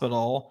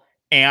hospital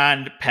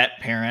and pet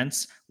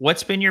parents.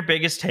 What's been your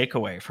biggest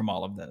takeaway from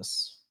all of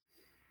this?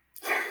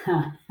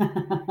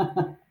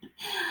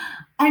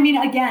 I mean,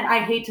 again, I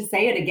hate to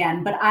say it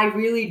again, but I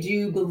really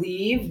do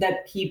believe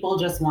that people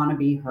just want to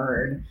be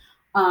heard.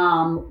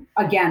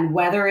 Again,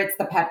 whether it's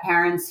the pet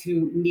parents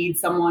who need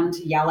someone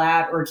to yell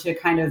at or to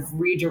kind of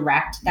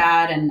redirect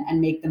that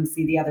and make them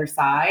see the other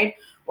side,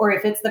 or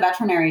if it's the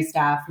veterinary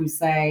staff who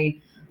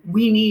say,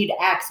 we need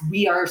X,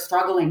 we are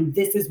struggling,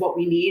 this is what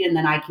we need, and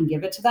then I can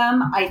give it to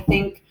them. I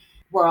think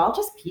we're all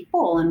just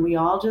people, and we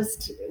all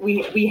just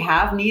we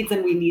have needs,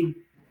 and we need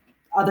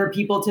other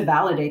people to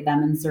validate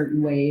them in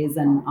certain ways.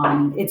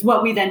 And it's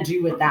what we then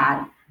do with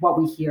that, what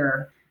we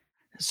hear.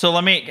 So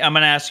I'm going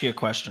to ask you a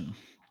question.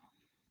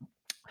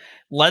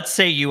 Let's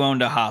say you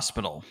owned a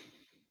hospital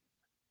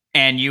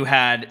and you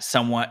had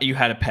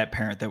a pet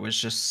parent that was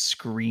just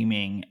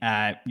screaming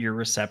at your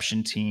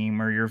reception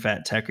team or your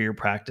vet tech or your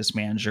practice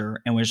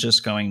manager and was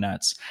just going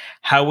nuts.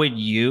 How would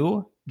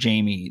you,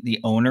 Jamie, the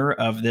owner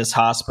of this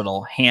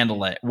hospital,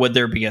 handle it? Would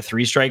there be a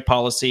 3-strike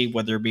policy?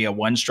 Would there be a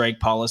 1-strike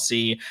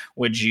policy?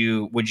 Would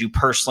you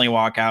personally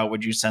walk out?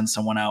 Would you send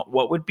someone out?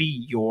 What would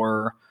be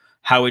your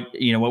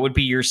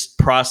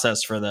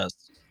process for this?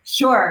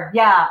 Sure.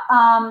 Yeah.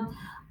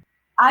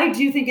 I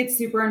do think it's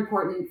super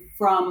important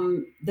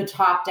from the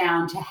top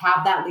down to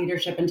have that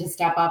leadership and to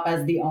step up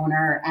as the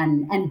owner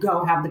and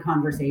go have the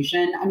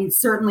conversation. I mean,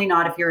 certainly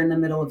not if you're in the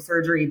middle of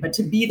surgery, but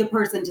to be the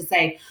person to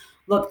say,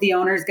 look, the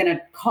owner's going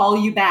to call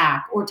you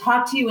back or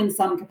talk to you in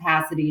some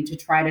capacity to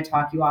try to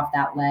talk you off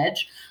that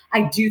ledge.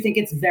 I do think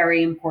it's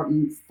very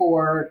important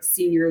for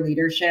senior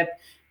leadership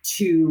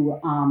to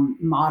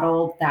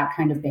model that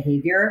kind of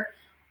behavior.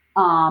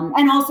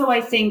 And also,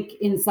 I think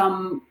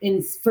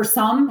for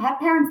some pet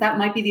parents, that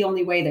might be the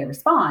only way they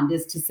respond,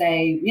 is to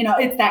say,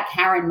 it's that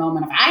Karen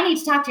moment of, I need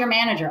to talk to your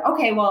manager.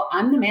 Okay, well,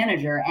 I'm the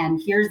manager,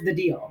 and here's the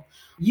deal.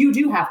 You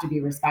do have to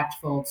be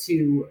respectful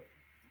to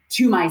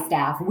my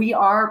staff. We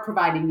are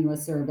providing you a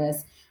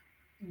service.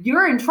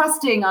 You're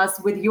entrusting us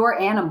with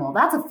your animal.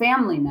 That's a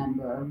family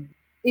member.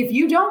 If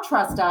you don't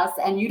trust us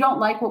and you don't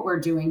like what we're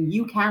doing,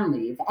 you can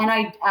leave.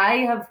 And I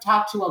have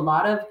talked to a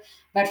lot of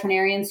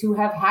veterinarians who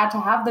have had to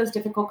have those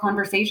difficult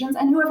conversations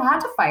and who have had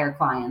to fire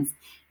clients.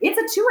 It's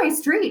a two-way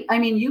street. I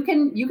mean, you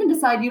can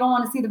decide you don't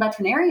want to see the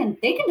veterinarian.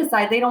 They can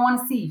decide they don't want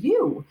to see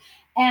you.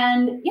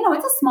 And,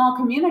 it's a small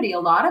community. A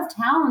lot of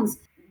towns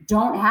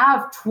don't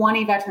have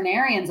 20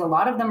 veterinarians. A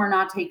lot of them are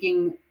not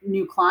taking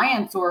new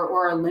clients or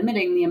are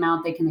limiting the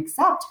amount they can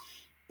accept.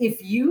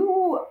 If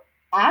you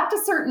act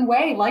a certain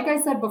way, like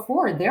I said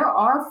before, there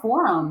are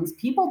forums,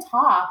 people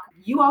talk.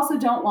 You also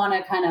don't want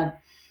to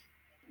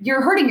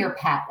you're hurting your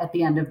pet at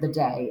the end of the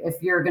day if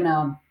you're going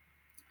to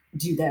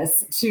do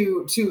this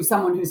to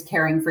someone who's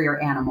caring for your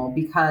animal,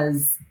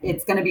 because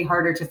it's going to be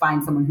harder to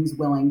find someone who's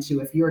willing to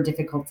if you're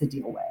difficult to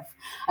deal with.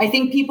 I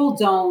think people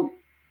don't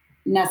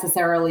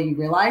necessarily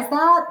realize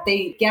that.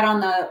 They get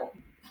on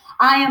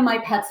I am my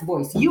pet's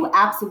voice. You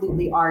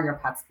absolutely are your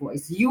pet's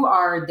voice. You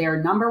are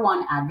their number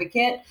one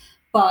advocate,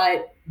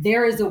 but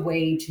there is a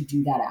way to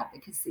do that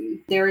advocacy.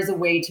 There is a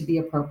way to be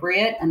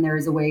appropriate, and there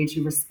is a way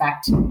to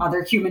respect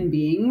other human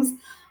beings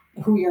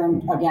who you're,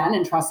 again,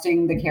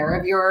 entrusting the care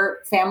of your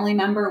family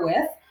member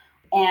with.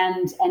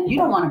 And you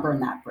don't want to burn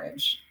that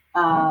bridge.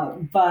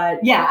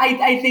 But yeah,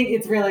 I think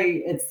it's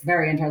very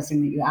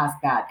interesting that you asked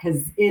that,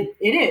 because it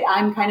is.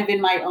 I'm kind of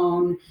in my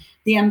own,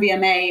 the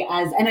MVMA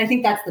and I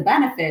think that's the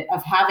benefit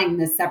of having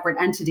this separate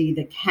entity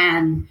that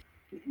can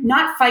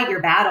not fight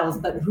your battles,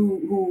 but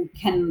who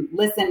can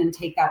listen and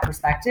take that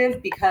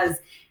perspective, because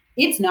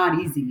it's not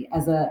easy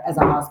as a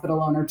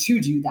hospital owner to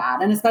do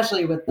that. And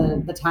especially with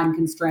the time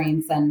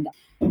constraints and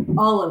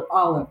all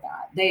of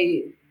that.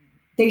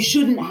 They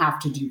shouldn't have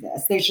to do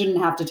this. They shouldn't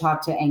have to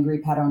talk to angry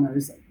pet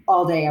owners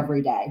all day,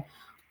 every day.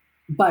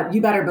 But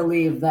you better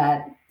believe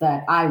that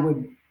my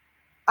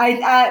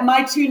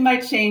tune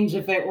might change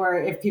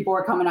if people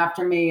were coming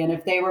after me, and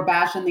if they were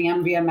bashing the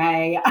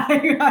MVMA,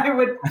 I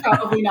would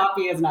probably not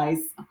be as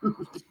nice.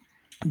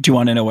 Do you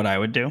want to know what I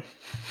would do?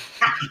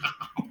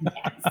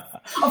 Yes.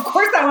 Of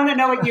course I want to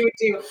know what you would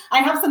do. I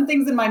have some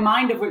things in my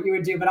mind of what you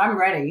would do, but I'm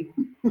ready.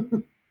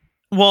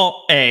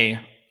 Well,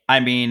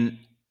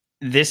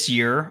 this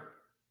year,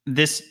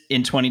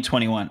 in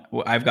 2021,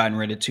 I've gotten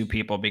rid of 2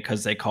 people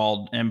because they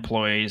called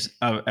employees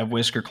of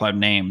Whisker Club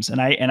names. And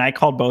I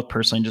called both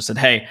personally and just said,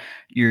 hey,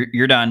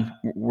 you're done.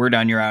 We're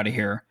done. You're out of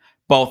here.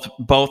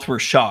 Both were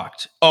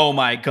shocked. Oh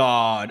my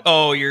God.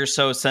 Oh, you're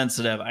so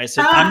sensitive. I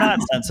said, I'm not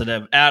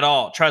sensitive at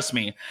all. Trust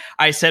me.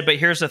 I said, but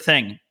here's the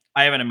thing.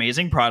 I have an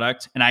amazing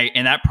product,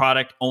 and that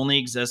product only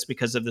exists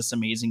because of this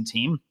amazing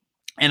team.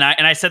 And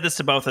I said this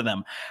to both of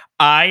them.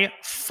 I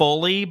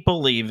fully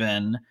believe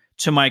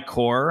to my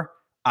core,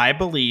 I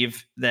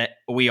believe that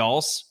we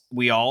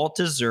all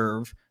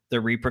deserve the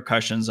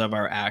repercussions of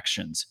our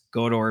actions,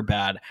 good or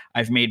bad.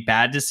 I've made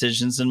bad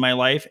decisions in my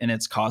life, and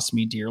it's cost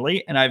me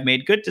dearly. And I've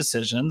made good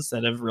decisions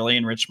that have really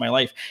enriched my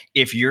life.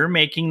 If you're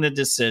making the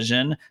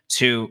decision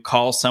to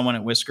call someone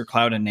at Whisker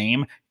Cloud a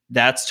name,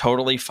 that's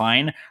totally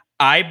fine.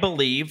 I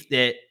believe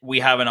that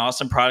we have an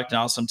awesome product, an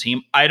awesome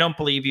team. I don't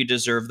believe you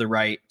deserve the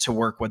right to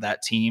work with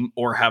that team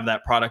or have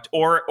that product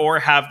or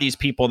have these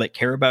people that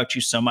care about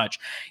you so much.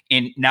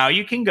 And now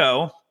you can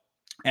go.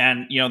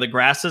 And, the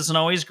grass isn't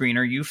always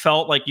greener. You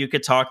felt like you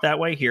could talk that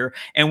way here.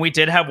 And we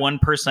did have one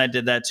person I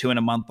did that to. And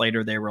a month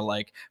later, they were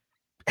like,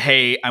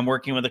 hey, I'm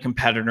working with a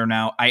competitor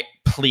now.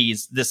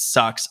 Please, this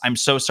sucks. I'm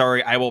so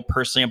sorry. I will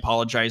personally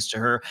apologize to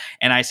her.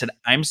 And I said,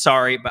 I'm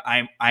sorry, but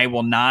I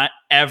will not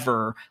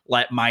ever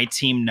let my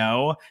team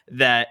know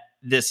that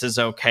this is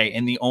okay.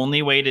 And the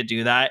only way to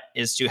do that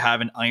is to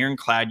have an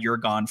ironclad, you're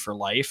gone for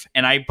life.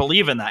 And I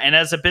believe in that. And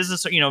as a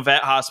business,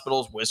 vet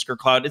hospitals, Whisker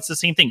Cloud, it's the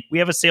same thing. We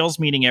have a sales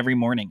meeting every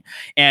morning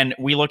and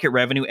we look at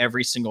revenue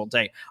every single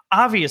day.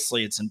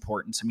 Obviously, it's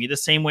important to me the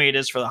same way it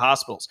is for the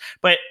hospitals,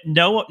 but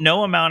no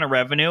amount of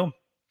revenue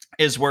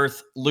is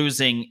worth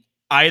losing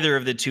either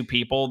of the two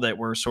people that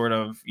were sort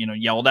of,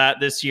 yelled at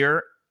this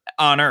year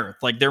on earth.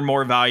 Like, they're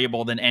more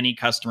valuable than any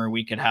customer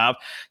we could have.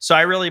 So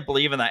I really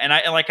believe in that. And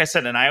like I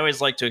said, and I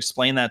always like to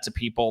explain that to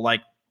people,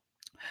 like,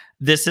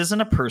 this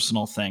isn't a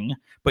personal thing,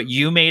 but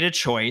you made a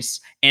choice.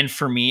 And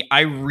for me,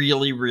 I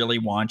really, really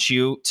want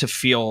you to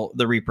feel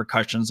the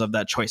repercussions of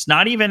that choice.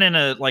 Not even in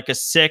a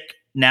sick,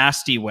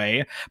 nasty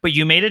way, but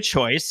you made a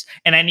choice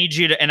and I need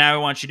you to, and I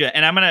want you to,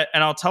 and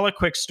I'll tell a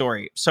quick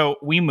story. So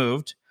we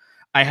moved.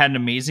 I had an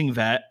amazing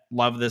vet.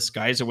 Love this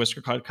guy. He's a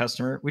Whisker Cloud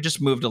customer. We just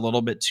moved a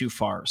little bit too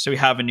far. So we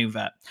have a new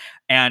vet.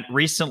 And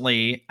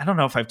recently, I don't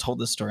know if I've told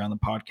this story on the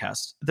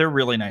podcast. They're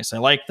really nice. I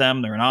like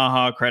them. They're an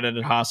AHA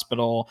accredited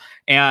hospital.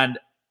 And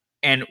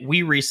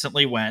we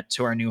recently went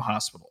to our new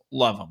hospital.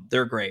 Love them.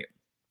 They're great.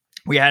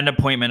 We had an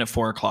appointment at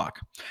 4:00.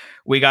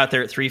 We got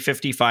there at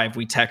 3:55.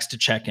 We text to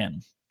check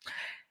in.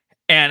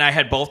 And I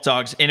had both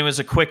dogs. And it was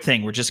a quick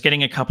thing. We're just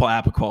getting a couple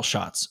Apoquel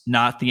shots.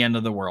 Not the end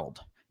of the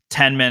world.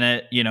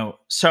 10-minute,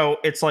 so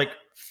it's like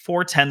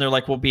 4:10. They're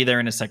like, we'll be there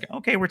in a second.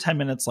 Okay, we're 10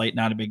 minutes late.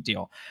 Not a big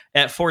deal.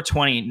 At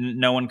 4:20,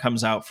 no one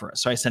comes out for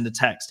us. So I send a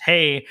text.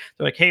 Hey,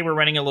 they're like, hey, we're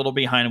running a little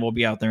behind and we'll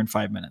be out there in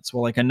 5 minutes.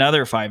 Well, like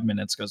another 5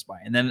 minutes goes by.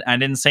 And then I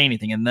didn't say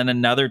anything. And then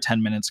another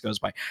 10 minutes goes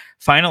by.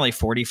 Finally,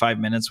 45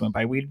 minutes went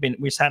by.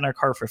 We sat in our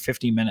car for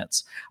 50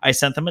 minutes. I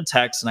sent them a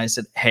text and I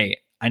said, hey,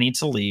 I need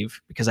to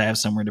leave because I have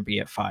somewhere to be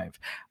at 5.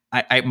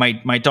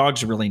 My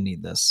dogs really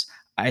need this.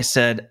 I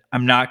said,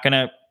 I'm not going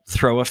to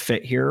throw a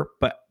fit here,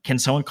 but can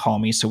someone call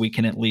me so we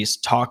can at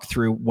least talk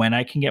through when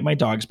I can get my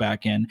dogs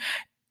back in?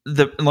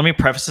 Let me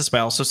preface this by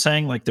also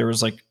saying, like, there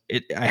was I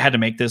had to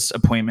make this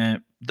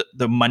appointment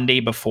the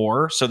Monday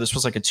before. So this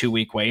was like a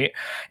 2-week wait.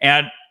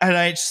 And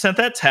I sent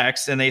that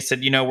text and they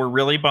said, we're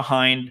really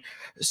behind.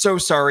 So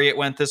sorry it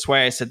went this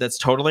way. I said, that's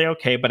totally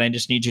okay, but I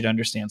just need you to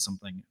understand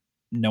something.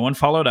 No one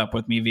followed up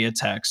with me via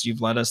text.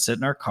 You've let us sit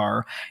in our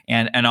car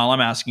and all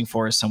I'm asking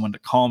for is someone to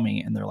call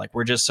me. And they're like,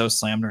 we're just so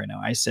slammed right now.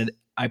 I said,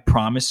 I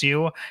promise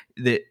you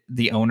that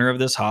the owner of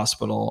this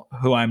hospital,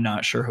 who I'm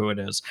not sure who it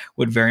is,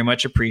 would very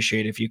much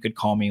appreciate if you could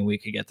call me and we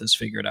could get this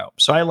figured out.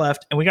 So I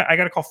left and I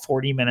got a call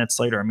 40 minutes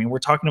later. I mean, we're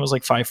talking, it was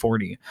like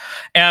 5:40.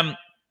 And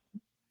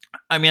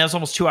I mean, that was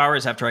almost 2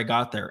 hours after I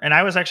got there. And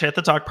I was actually at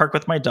the dog park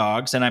with my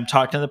dogs and I'm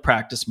talking to the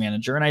practice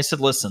manager. And I said,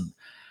 listen,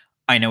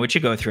 I know what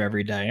you go through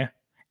every day.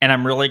 And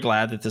I'm really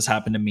glad that this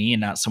happened to me and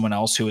not someone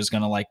else who was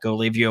going to go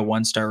leave you a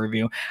 1-star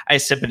review. I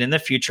said, but in the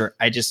future,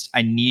 I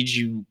need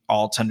you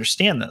all to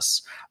understand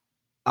this.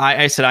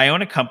 I said, I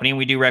own a company and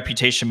we do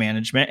reputation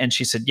management. And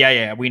she said,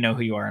 yeah, we know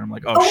who you are. And I'm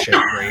like, oh shit,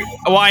 great.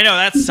 Well, I know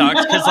that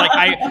sucks. Cause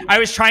I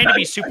was trying to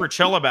be super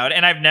chill about it.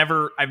 And I've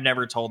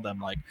never told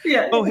them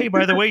oh, hey,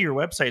 by the way, your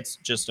website's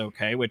just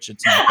okay, which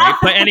it's not great.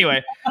 But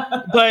anyway,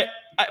 but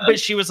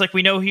she was like,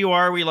 we know who you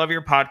are. We love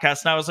your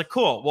podcast. And I was like,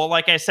 cool. Well,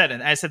 like I said,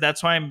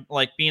 that's why I'm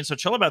being so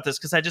chill about this.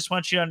 Cause I just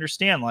want you to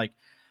understand,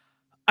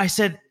 I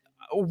said,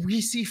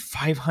 we see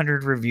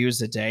 500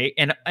 reviews a day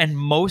and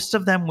most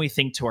of them we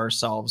think to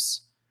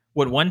ourselves,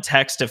 would one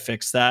text to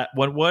fix that?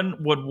 Would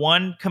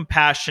one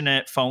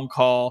compassionate phone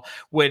call,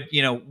 would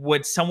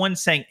someone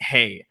saying,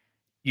 hey,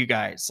 you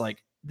guys,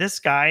 this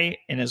guy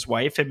and his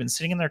wife have been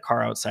sitting in their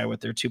car outside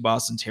with their 2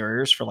 Boston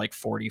Terriers for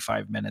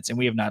 45 minutes and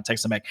we have not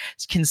texted them back.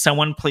 Can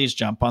someone please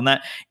jump on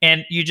that?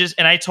 And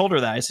I told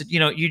her that. I said,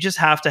 you just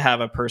have to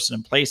have a person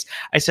in place.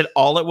 I said,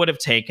 all it would have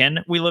taken,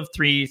 we live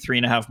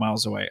 3.5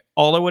 miles away.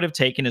 All it would have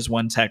taken is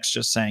one text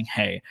just saying,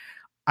 hey,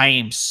 I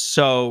am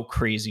so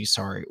crazy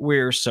sorry.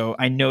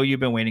 I know you've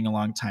been waiting a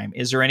long time.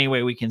 Is there any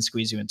way we can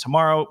squeeze you in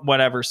tomorrow,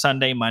 whatever,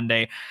 Sunday,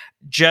 Monday?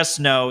 Just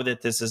know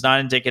that this is not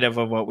indicative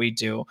of what we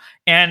do.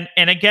 And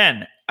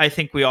again, I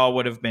think we all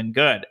would have been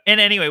good. And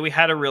anyway, we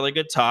had a really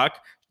good talk.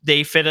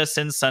 They fit us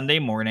in Sunday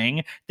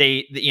morning.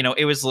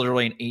 It was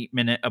literally an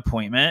 8-minute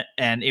appointment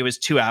and it was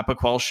 2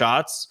 Apoquel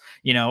shots.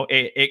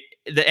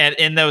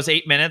 In those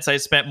 8 minutes, I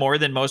spent more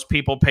than most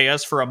people pay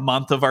us for a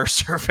month of our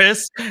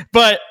service.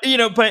 But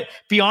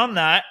beyond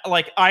that,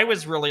 I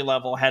was really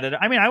level headed.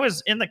 I mean, I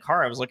was in the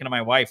car. I was looking at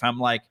my wife. I'm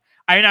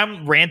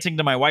I'm ranting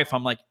to my wife.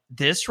 I'm like,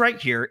 this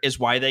right here is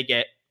why they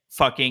get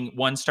fucking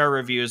 1-star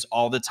reviews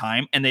all the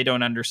time and they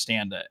don't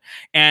understand it.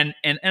 And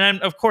I'm,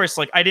 of course,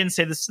 I didn't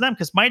say this to them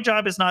because my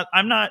job is not,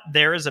 I'm not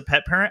there as a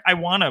pet parent. I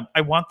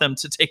want them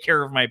to take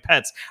care of my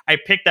pets. I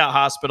picked that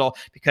hospital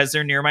because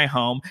they're near my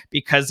home,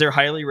 because they're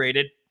highly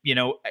rated.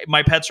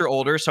 My pets are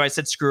older, so I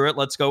said, screw it,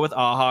 let's go with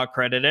AHA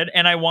accredited.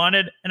 And I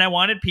wanted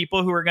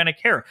people who are going to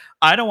care.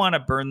 I don't want to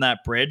burn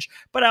that bridge,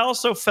 but I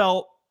also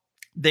felt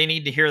they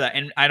need to hear that.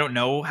 And I don't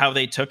know how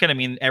they took it. I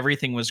mean,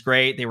 everything was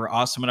great. They were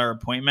awesome at our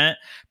appointment,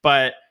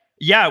 but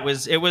Yeah,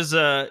 it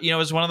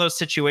was one of those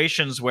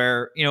situations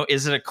where,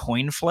 is it a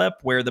coin flip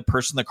where the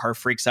person in the car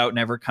freaks out,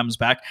 never comes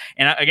back?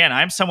 And again,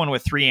 I'm someone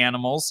with 3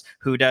 animals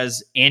who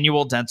does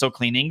annual dental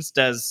cleanings,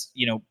 does,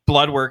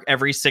 blood work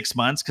every 6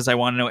 months because I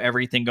want to know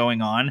everything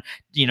going on,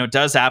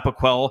 does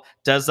Apoquel,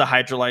 does the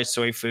hydrolyzed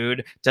soy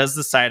food, does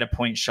the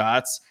Cytopoint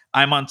shots.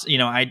 I'm on,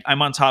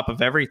 I'm on top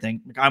of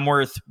everything. I'm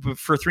worth,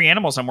 for 3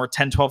 animals, I'm worth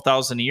 10,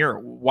 12,000 a year.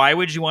 Why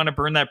would you want to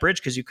burn that bridge?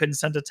 Because you couldn't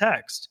send a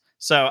text.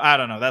 So I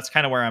don't know. That's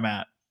kind of where I'm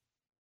at.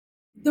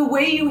 The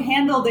way you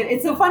handled it,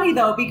 it's so funny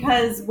though,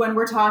 because when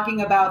we're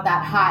talking about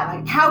that high,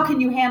 like how can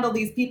you handle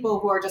these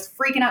people who are just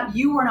freaking out?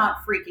 You were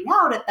not freaking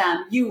out at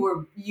them. You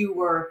were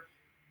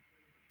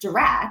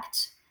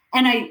direct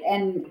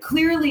and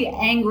clearly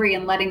angry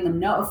and letting them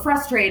know,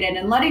 frustrated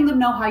and letting them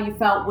know how you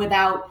felt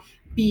without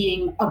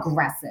being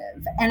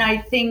aggressive. And I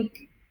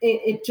think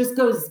it just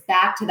goes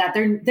back to that.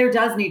 There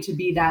does need to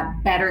be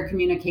that better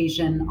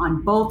communication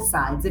on both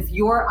sides. If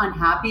you're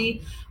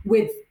unhappy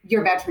with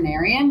your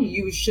veterinarian,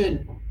 you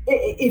should,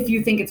 if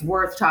you think it's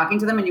worth talking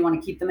to them and you want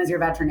to keep them as your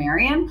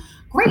veterinarian,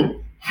 great.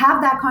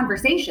 Have that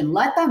conversation.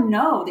 Let them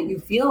know that you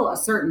feel a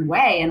certain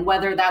way. And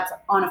whether that's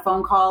on a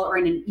phone call or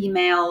in an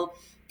email,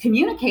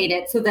 communicate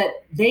it so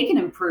that they can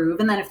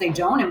improve. And then if they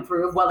don't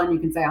improve, well, then you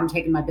can say, I'm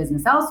taking my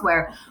business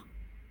elsewhere.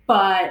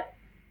 But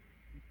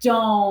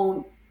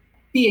don't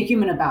be a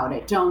human about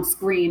it. Don't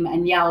scream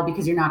and yell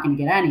because you're not going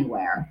to get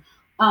anywhere.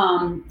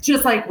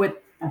 Just like with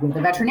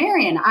a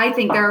veterinarian, I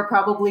think there are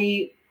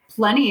probably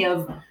plenty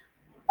of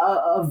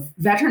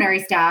veterinary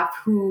staff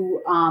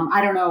who,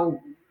 I don't know,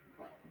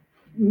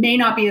 may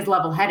not be as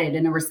level-headed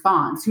in a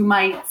response, who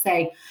might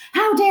say,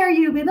 how dare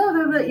you, blah,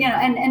 blah, blah,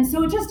 and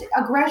so just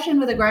aggression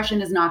with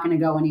aggression is not going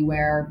to go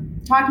anywhere.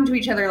 Talking to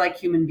each other like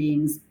human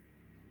beings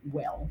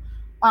will.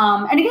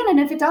 And again, and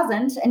if it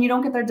doesn't, and you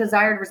don't get the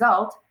desired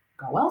result,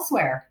 go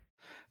elsewhere.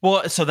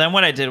 Well, so then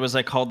what I did was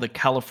I called the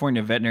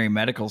California Veterinary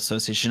Medical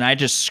Association. I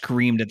just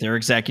screamed at their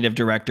executive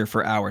director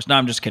for hours. No,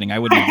 I'm just kidding. I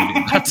wouldn't even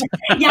do that.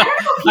 Yeah, I don't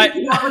know if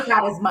he's up with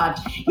that as much.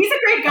 He's a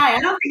great guy.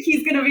 I don't think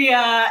he's going to be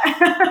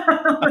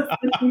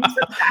listening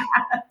to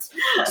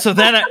that. So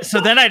then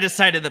I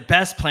decided the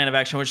best plan of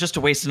action was just to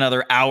waste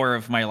another hour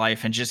of my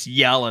life and just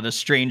yell at a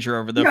stranger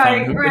over the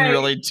phone who didn't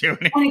really do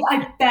anything.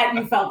 I bet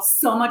you felt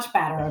so much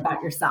better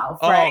about yourself.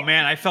 Oh, right?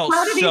 man, I felt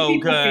How do these so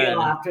people good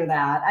feel after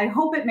that? I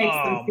hope it makes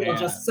them feel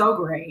just so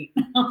great.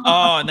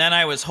 Oh, and then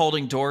I was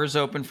holding doors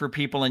open for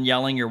people and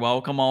yelling, "You're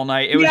welcome" all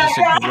night. It was just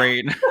a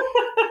great.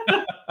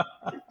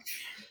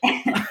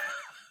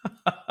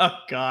 Oh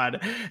God,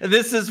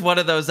 this is one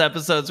of those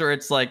episodes where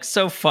it's like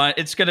so fun.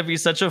 It's going to be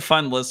such a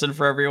fun listen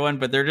for everyone,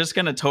 but they're just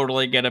going to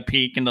totally get a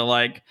peek into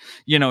like,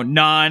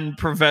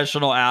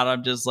 non-professional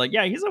Adam. Just like,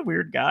 yeah, he's a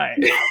weird guy.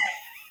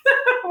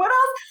 What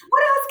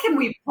else can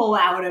we pull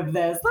out of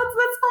this? Let's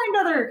find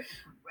other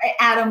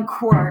Adam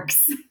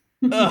quirks.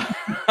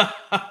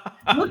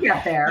 We'll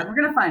get there.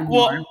 We're gonna find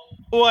more.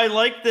 Well, I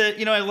like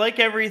I like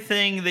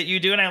everything that you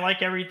do, and I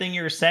like everything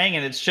you're saying.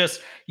 And it's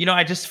just,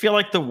 I just feel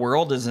like the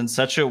world is in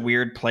such a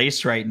weird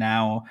place right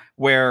now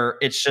where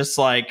it's just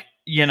like,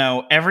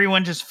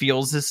 everyone just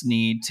feels this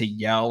need to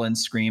yell and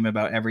scream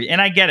about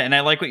and I get it. And I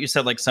like what you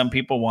said, like some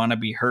people want to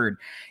be heard.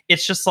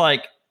 It's just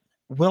like,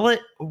 what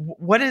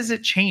does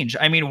it change?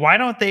 I mean, why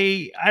don't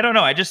they, I don't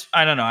know. I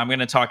don't know. I'm going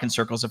to talk in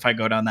circles if I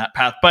go down that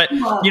path, but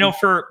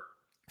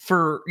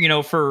for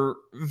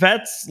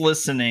vets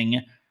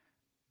listening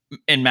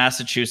in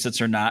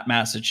Massachusetts or not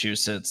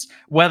Massachusetts,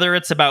 whether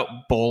it's about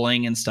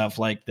bullying and stuff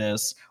like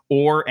this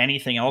or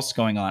anything else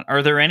going on,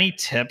 are there any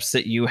tips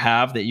that you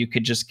have that you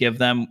could just give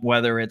them,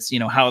 whether it's,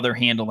 how they're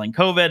handling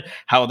COVID,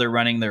 how they're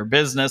running their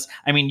business?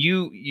 I mean,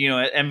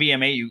 at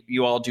MVMA,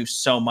 you all do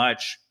so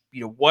much.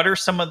 What are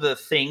some of the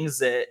things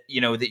that,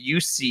 that you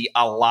see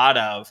a lot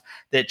of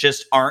that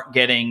just aren't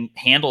getting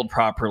handled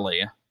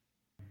properly?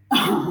 Shit.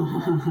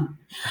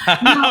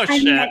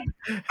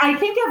 I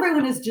think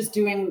everyone is just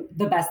doing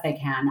the best they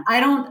can. I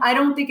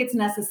don't think it's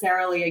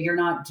necessarily you're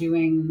not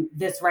doing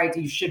this right,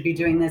 you should be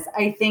doing this.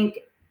 I think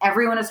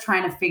everyone is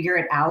trying to figure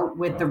it out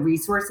with the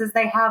resources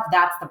they have.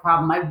 That's the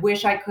problem. I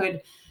wish I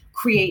could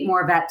create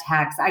more vet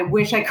techs. I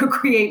wish I could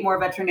create more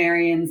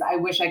veterinarians. I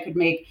wish I could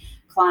make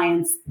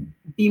clients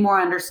be more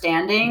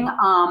understanding.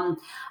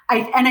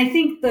 I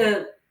think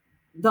the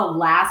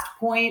last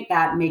point,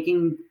 that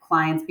making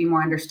clients be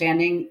more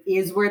understanding,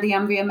 is where the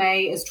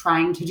MVMA is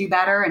trying to do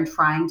better and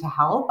trying to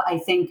help. I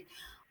think,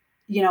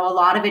 a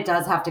lot of it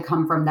does have to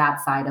come from that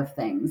side of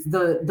things.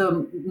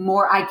 The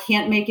more, I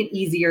can't make it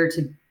easier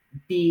to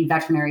be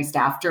veterinary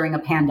staff during a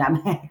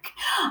pandemic,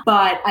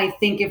 but I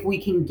think if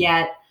we can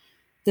get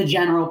the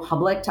general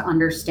public to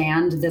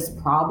understand this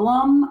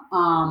problem,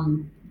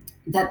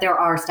 that there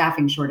are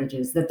staffing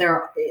shortages, that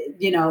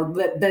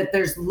that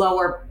there's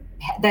lower,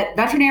 that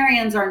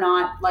veterinarians are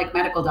not like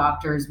medical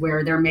doctors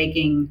where they're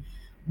making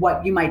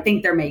what you might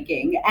think they're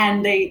making,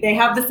 and they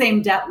have the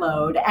same debt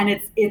load.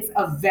 And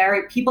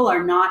people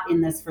are not in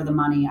this for the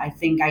money. I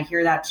think I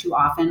hear that too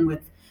often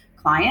with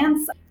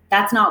clients.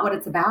 That's not what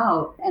it's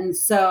about. And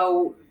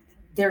so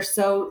there's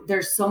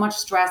so much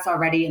stress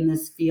already in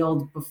this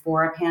field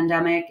before a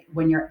pandemic.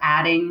 When you're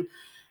adding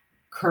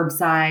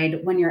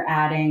curbside, when you're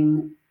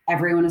adding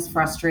everyone is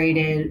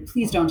frustrated,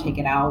 please don't take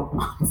it out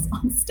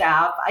on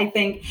staff, I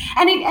think.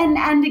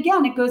 And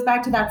again, it goes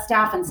back to that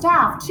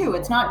staff too.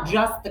 It's not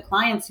just the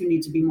clients who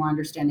need to be more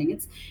understanding.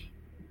 It's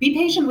be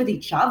patient with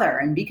each other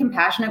and be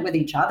compassionate with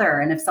each other.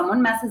 And if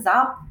someone messes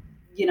up,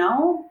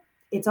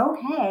 it's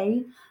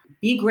okay.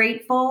 Be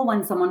grateful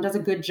when someone does a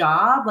good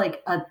job.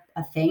 Like a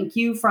thank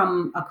you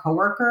from a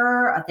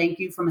coworker, a thank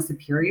you from a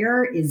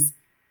superior is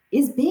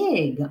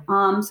big.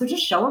 So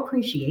just show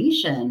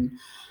appreciation.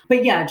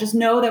 But yeah, just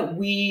know that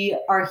we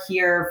are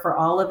here for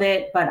all of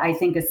it. But I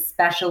think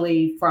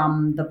especially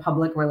from the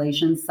public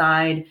relations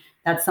side,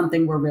 that's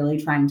something we're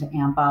really trying to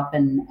amp up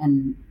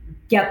and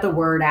get the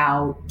word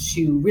out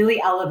to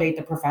really elevate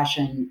the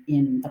profession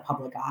in the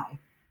public eye.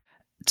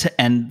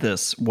 To end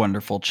this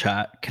wonderful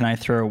chat, can I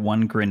throw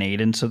one grenade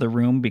into the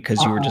room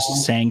because you were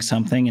just saying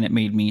something and it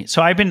made me.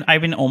 So I've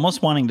been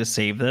almost wanting to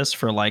save this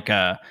for like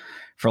a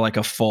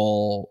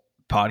full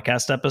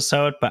podcast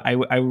episode, but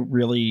I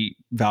really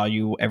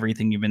value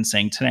everything you've been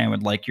saying today. I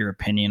would like your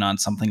opinion on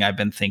something I've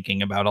been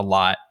thinking about a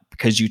lot,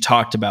 because you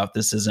talked about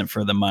this isn't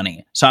for the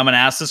money. So I'm going to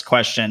ask this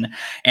question,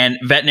 and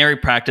veterinary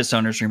practice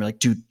owners are going to be like,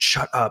 dude,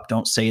 shut up.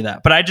 Don't say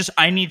that. But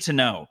I need to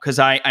know, because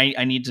I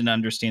need to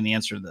understand the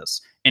answer to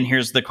this. And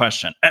here's the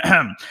question.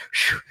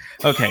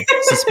 Okay.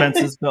 Suspense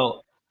is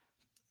built.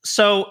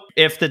 So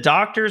if the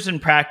doctors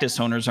and practice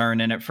owners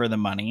aren't in it for the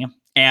money,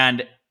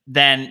 and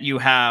then you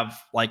have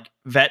like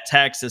vet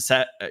techs,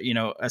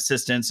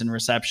 assistants and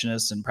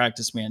receptionists and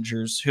practice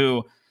managers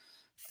who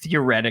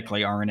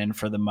theoretically aren't in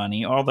for the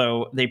money,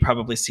 although they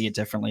probably see it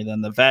differently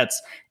than the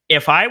vets.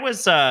 If I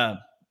was a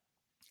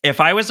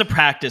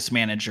practice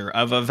manager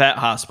of a vet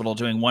hospital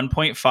doing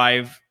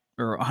 1.5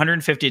 or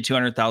 $150,000 to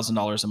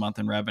 $200,000 a month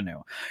in revenue,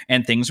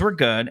 and things were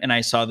good, and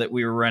I saw that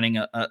we were running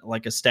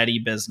a steady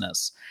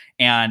business,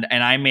 and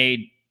I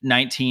made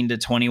 $19 to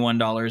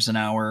 $21 an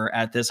hour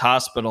at this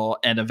hospital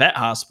and a vet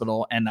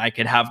hospital, and I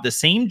could have the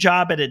same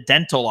job at a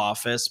dental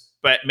office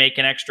but make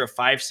an extra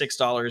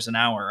 $5-6 an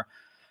hour.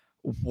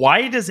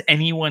 Why does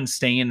anyone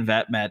stay in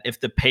vet med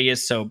if the pay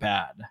is so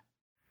bad?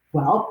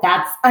 Well,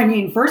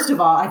 first of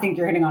all, I think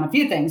you're hitting on a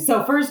few things.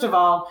 So first of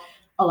all,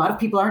 a lot of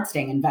people aren't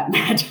staying in vet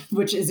med,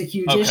 which is a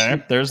huge issue.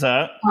 Okay, there's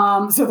that.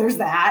 So there's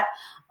that.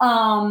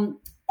 And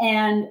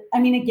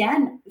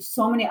again,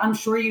 so many, I'm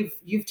sure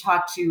you've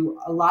talked to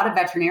a lot of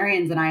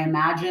veterinarians, and I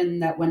imagine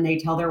that when they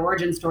tell their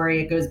origin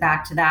story, it goes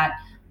back to that.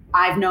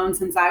 I've known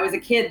since I was a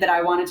kid that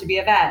I wanted to be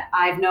a vet.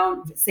 I've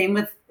known, same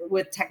with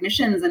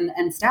technicians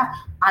and staff.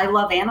 I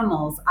love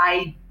animals.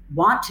 I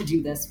want to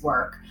do this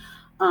work.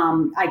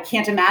 I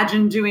can't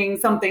imagine doing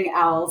something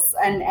else.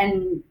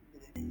 And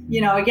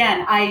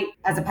again, I,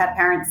 as a pet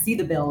parent, see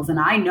the bills, and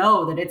I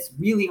know that it's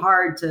really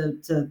hard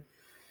to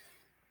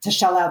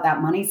shell out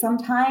that money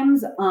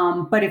sometimes.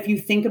 But if you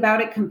think about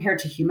it compared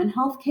to human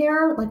health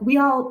care, like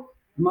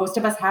most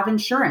of us have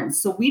insurance.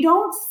 So we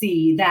don't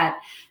see that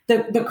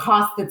the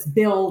cost that's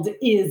billed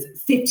is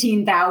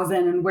 $15,000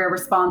 and we're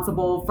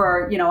responsible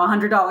for,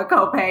 $100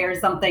 copay or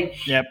something.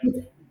 Yep.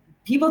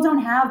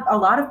 A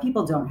lot of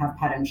people don't have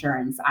pet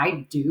insurance.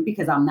 I do,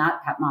 because I'm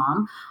not pet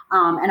mom.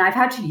 And I've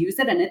had to use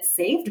it, and it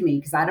saved me,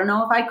 because I don't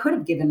know if I could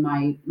have given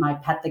my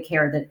pet the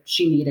care that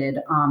she needed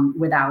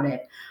without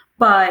it.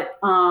 But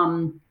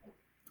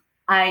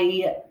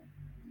I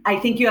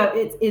think you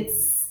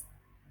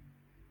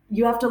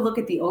have to look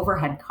at the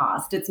overhead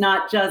cost. It's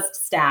not just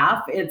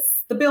staff, it's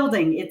the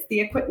building, it's the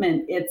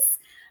equipment, it's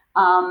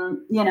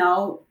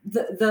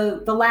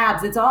the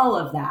labs, it's all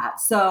of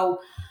that. So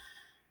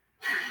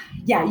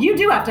yeah, you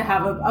do have to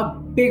have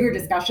a bigger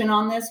discussion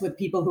on this with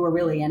people who are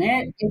really in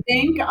it. I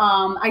think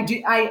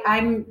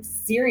I'm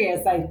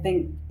serious. I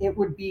think it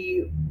would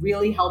be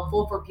really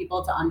helpful for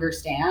people to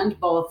understand,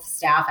 both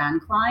staff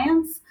and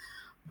clients,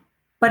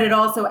 but it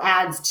also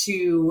adds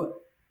to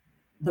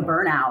the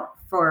burnout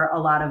for a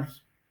lot of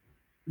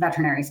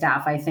veterinary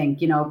staff. I think,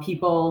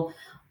 people,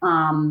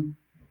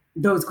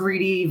 those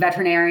greedy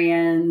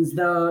veterinarians,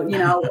 or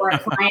a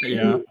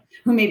client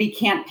who maybe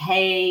can't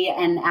pay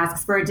and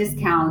asks for a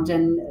discount,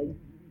 and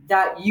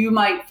that you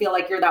might feel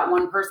like you're that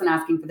one person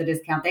asking for the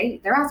discount.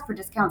 They're asked for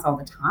discounts all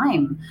the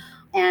time.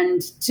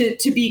 And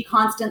to be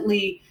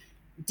constantly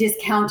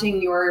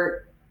discounting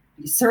your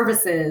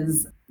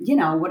services,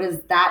 what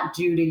does that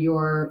do to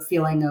your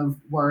feeling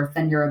of worth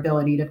and your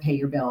ability to pay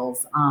your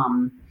bills?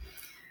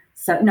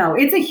 So no,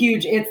 that's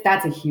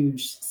a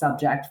huge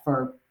subject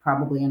for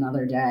probably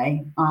another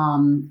day,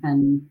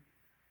 and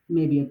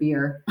maybe a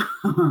beer.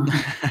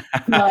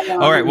 But,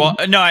 all right. Well,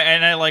 no,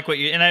 I like what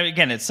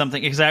again, it's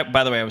something exact.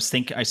 By the way,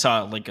 I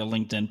saw like a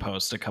LinkedIn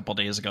post a couple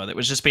days ago that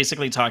was just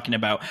basically talking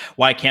about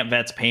why can't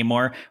vets pay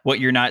more? What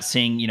you're not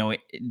seeing,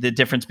 the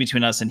difference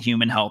between us and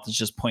human health is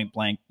just point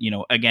blank.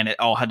 Again, it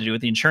all had to do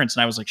with the insurance.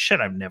 And I was like,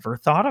 shit, I've never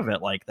thought of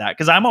it like that.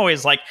 Cause I'm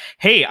always like,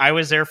 hey, I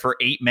was there for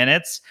 8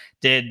 minutes,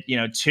 did,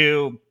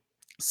 2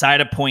 side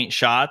of point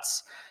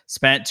shots,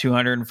 spent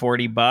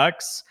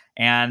 $240,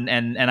 And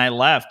I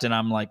left, and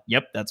I'm like,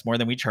 yep, that's more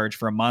than we charge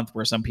for a month,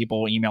 where some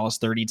people email us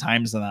 30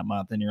 times in that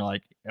month. And you're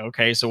like,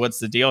 okay, so what's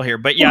the deal here?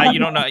 But yeah, you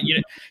don't know,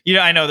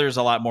 I know there's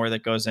a lot more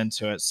that goes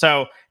into it.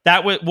 So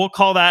that we'll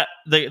call that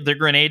the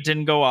grenade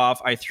didn't go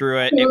off. I threw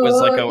it. It was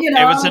like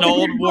it was an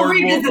old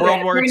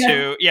World War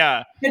II.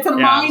 Yeah. It's a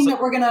mine that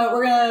we're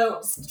gonna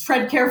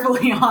tread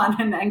carefully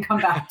on and come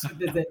back to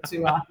visit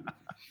to.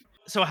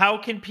 So how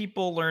can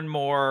people learn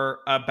more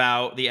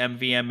about the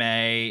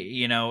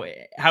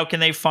MVMA? How can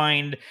they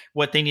find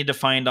what they need to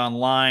find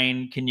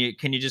online? Can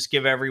you just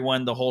give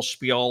everyone the whole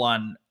spiel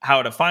on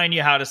how to find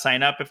you, how to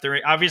sign up? If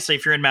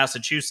you're in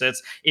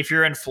Massachusetts, if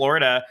you're in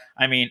Florida,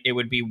 I mean, it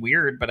would be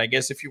weird, but I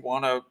guess if you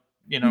want to,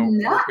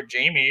 work with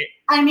Jamie.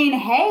 I mean,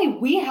 hey,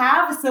 we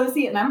have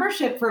associate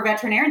membership for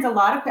veterinarians. A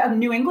lot of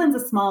New England's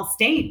a small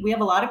state. We have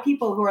a lot of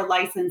people who are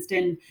licensed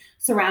in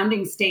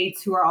surrounding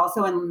states who are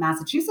also in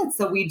Massachusetts.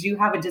 So we do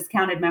have a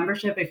discounted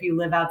membership if you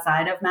live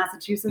outside of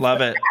Massachusetts. Love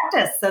it.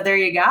 Practice. So there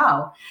you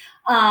go.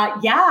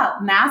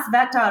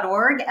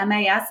 massvet.org,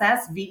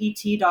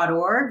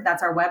 massvet.org.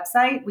 That's our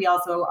website. We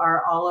also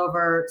are all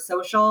over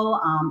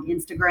social,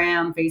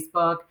 Instagram,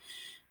 Facebook,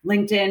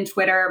 LinkedIn,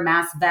 Twitter,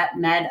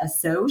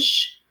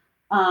 MassVetMedAssoc.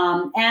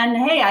 And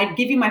hey, I'd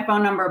give you my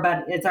phone number,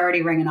 but it's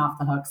already ringing off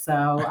the hook. So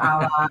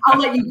I'll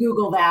let you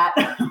Google that.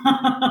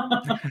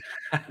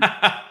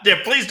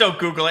 Yeah, please don't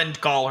Google it and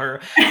call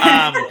her.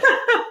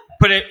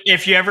 But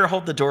if you ever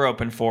hold the door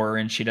open for her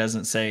and she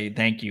doesn't say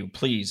thank you,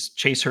 please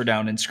chase her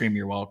down and scream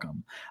you're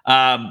welcome.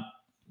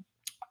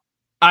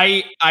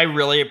 I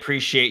really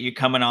appreciate you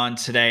coming on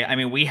today. I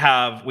mean, we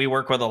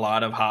work with a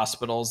lot of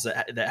hospitals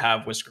that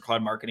have Whisker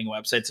Cloud marketing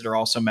websites that are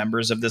also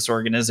members of this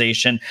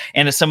organization.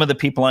 And as some of the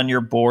people on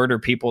your board are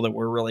people that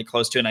we're really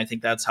close to. And I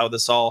think that's how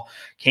this all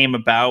came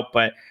about.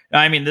 But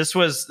I mean, this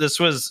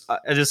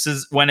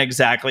went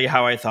exactly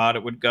how I thought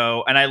it would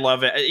go. And I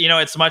love it.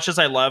 As much as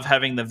I love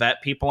having the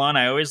vet people on,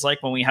 I always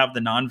like when we have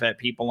the non-vet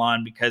people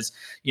on, because,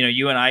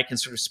 you and I can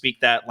sort of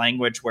speak that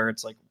language where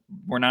it's like,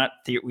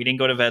 we didn't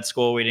go to vet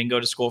school. We didn't go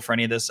to school for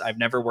any of this. I've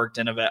never worked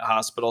in a vet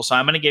hospital. So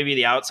I'm going to give you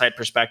the outside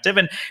perspective.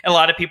 And a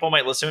lot of people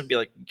might listen and be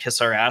like, kiss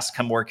our ass,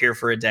 come work here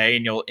for a day.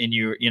 And you'll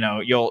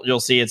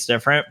see it's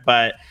different.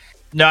 But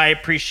no, I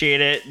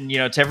appreciate it. And,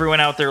 to everyone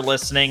out there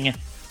listening,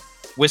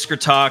 Whisker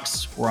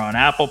Talks, we're on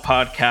Apple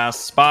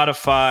Podcasts,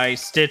 Spotify,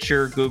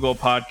 Stitcher, Google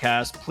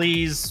Podcasts.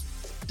 Please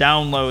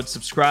download,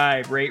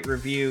 subscribe, rate,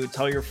 review,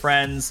 tell your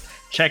friends,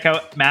 check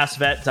out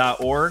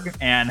massvet.org,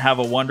 and have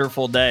a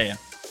wonderful day.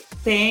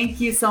 Thank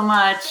you so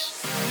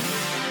much.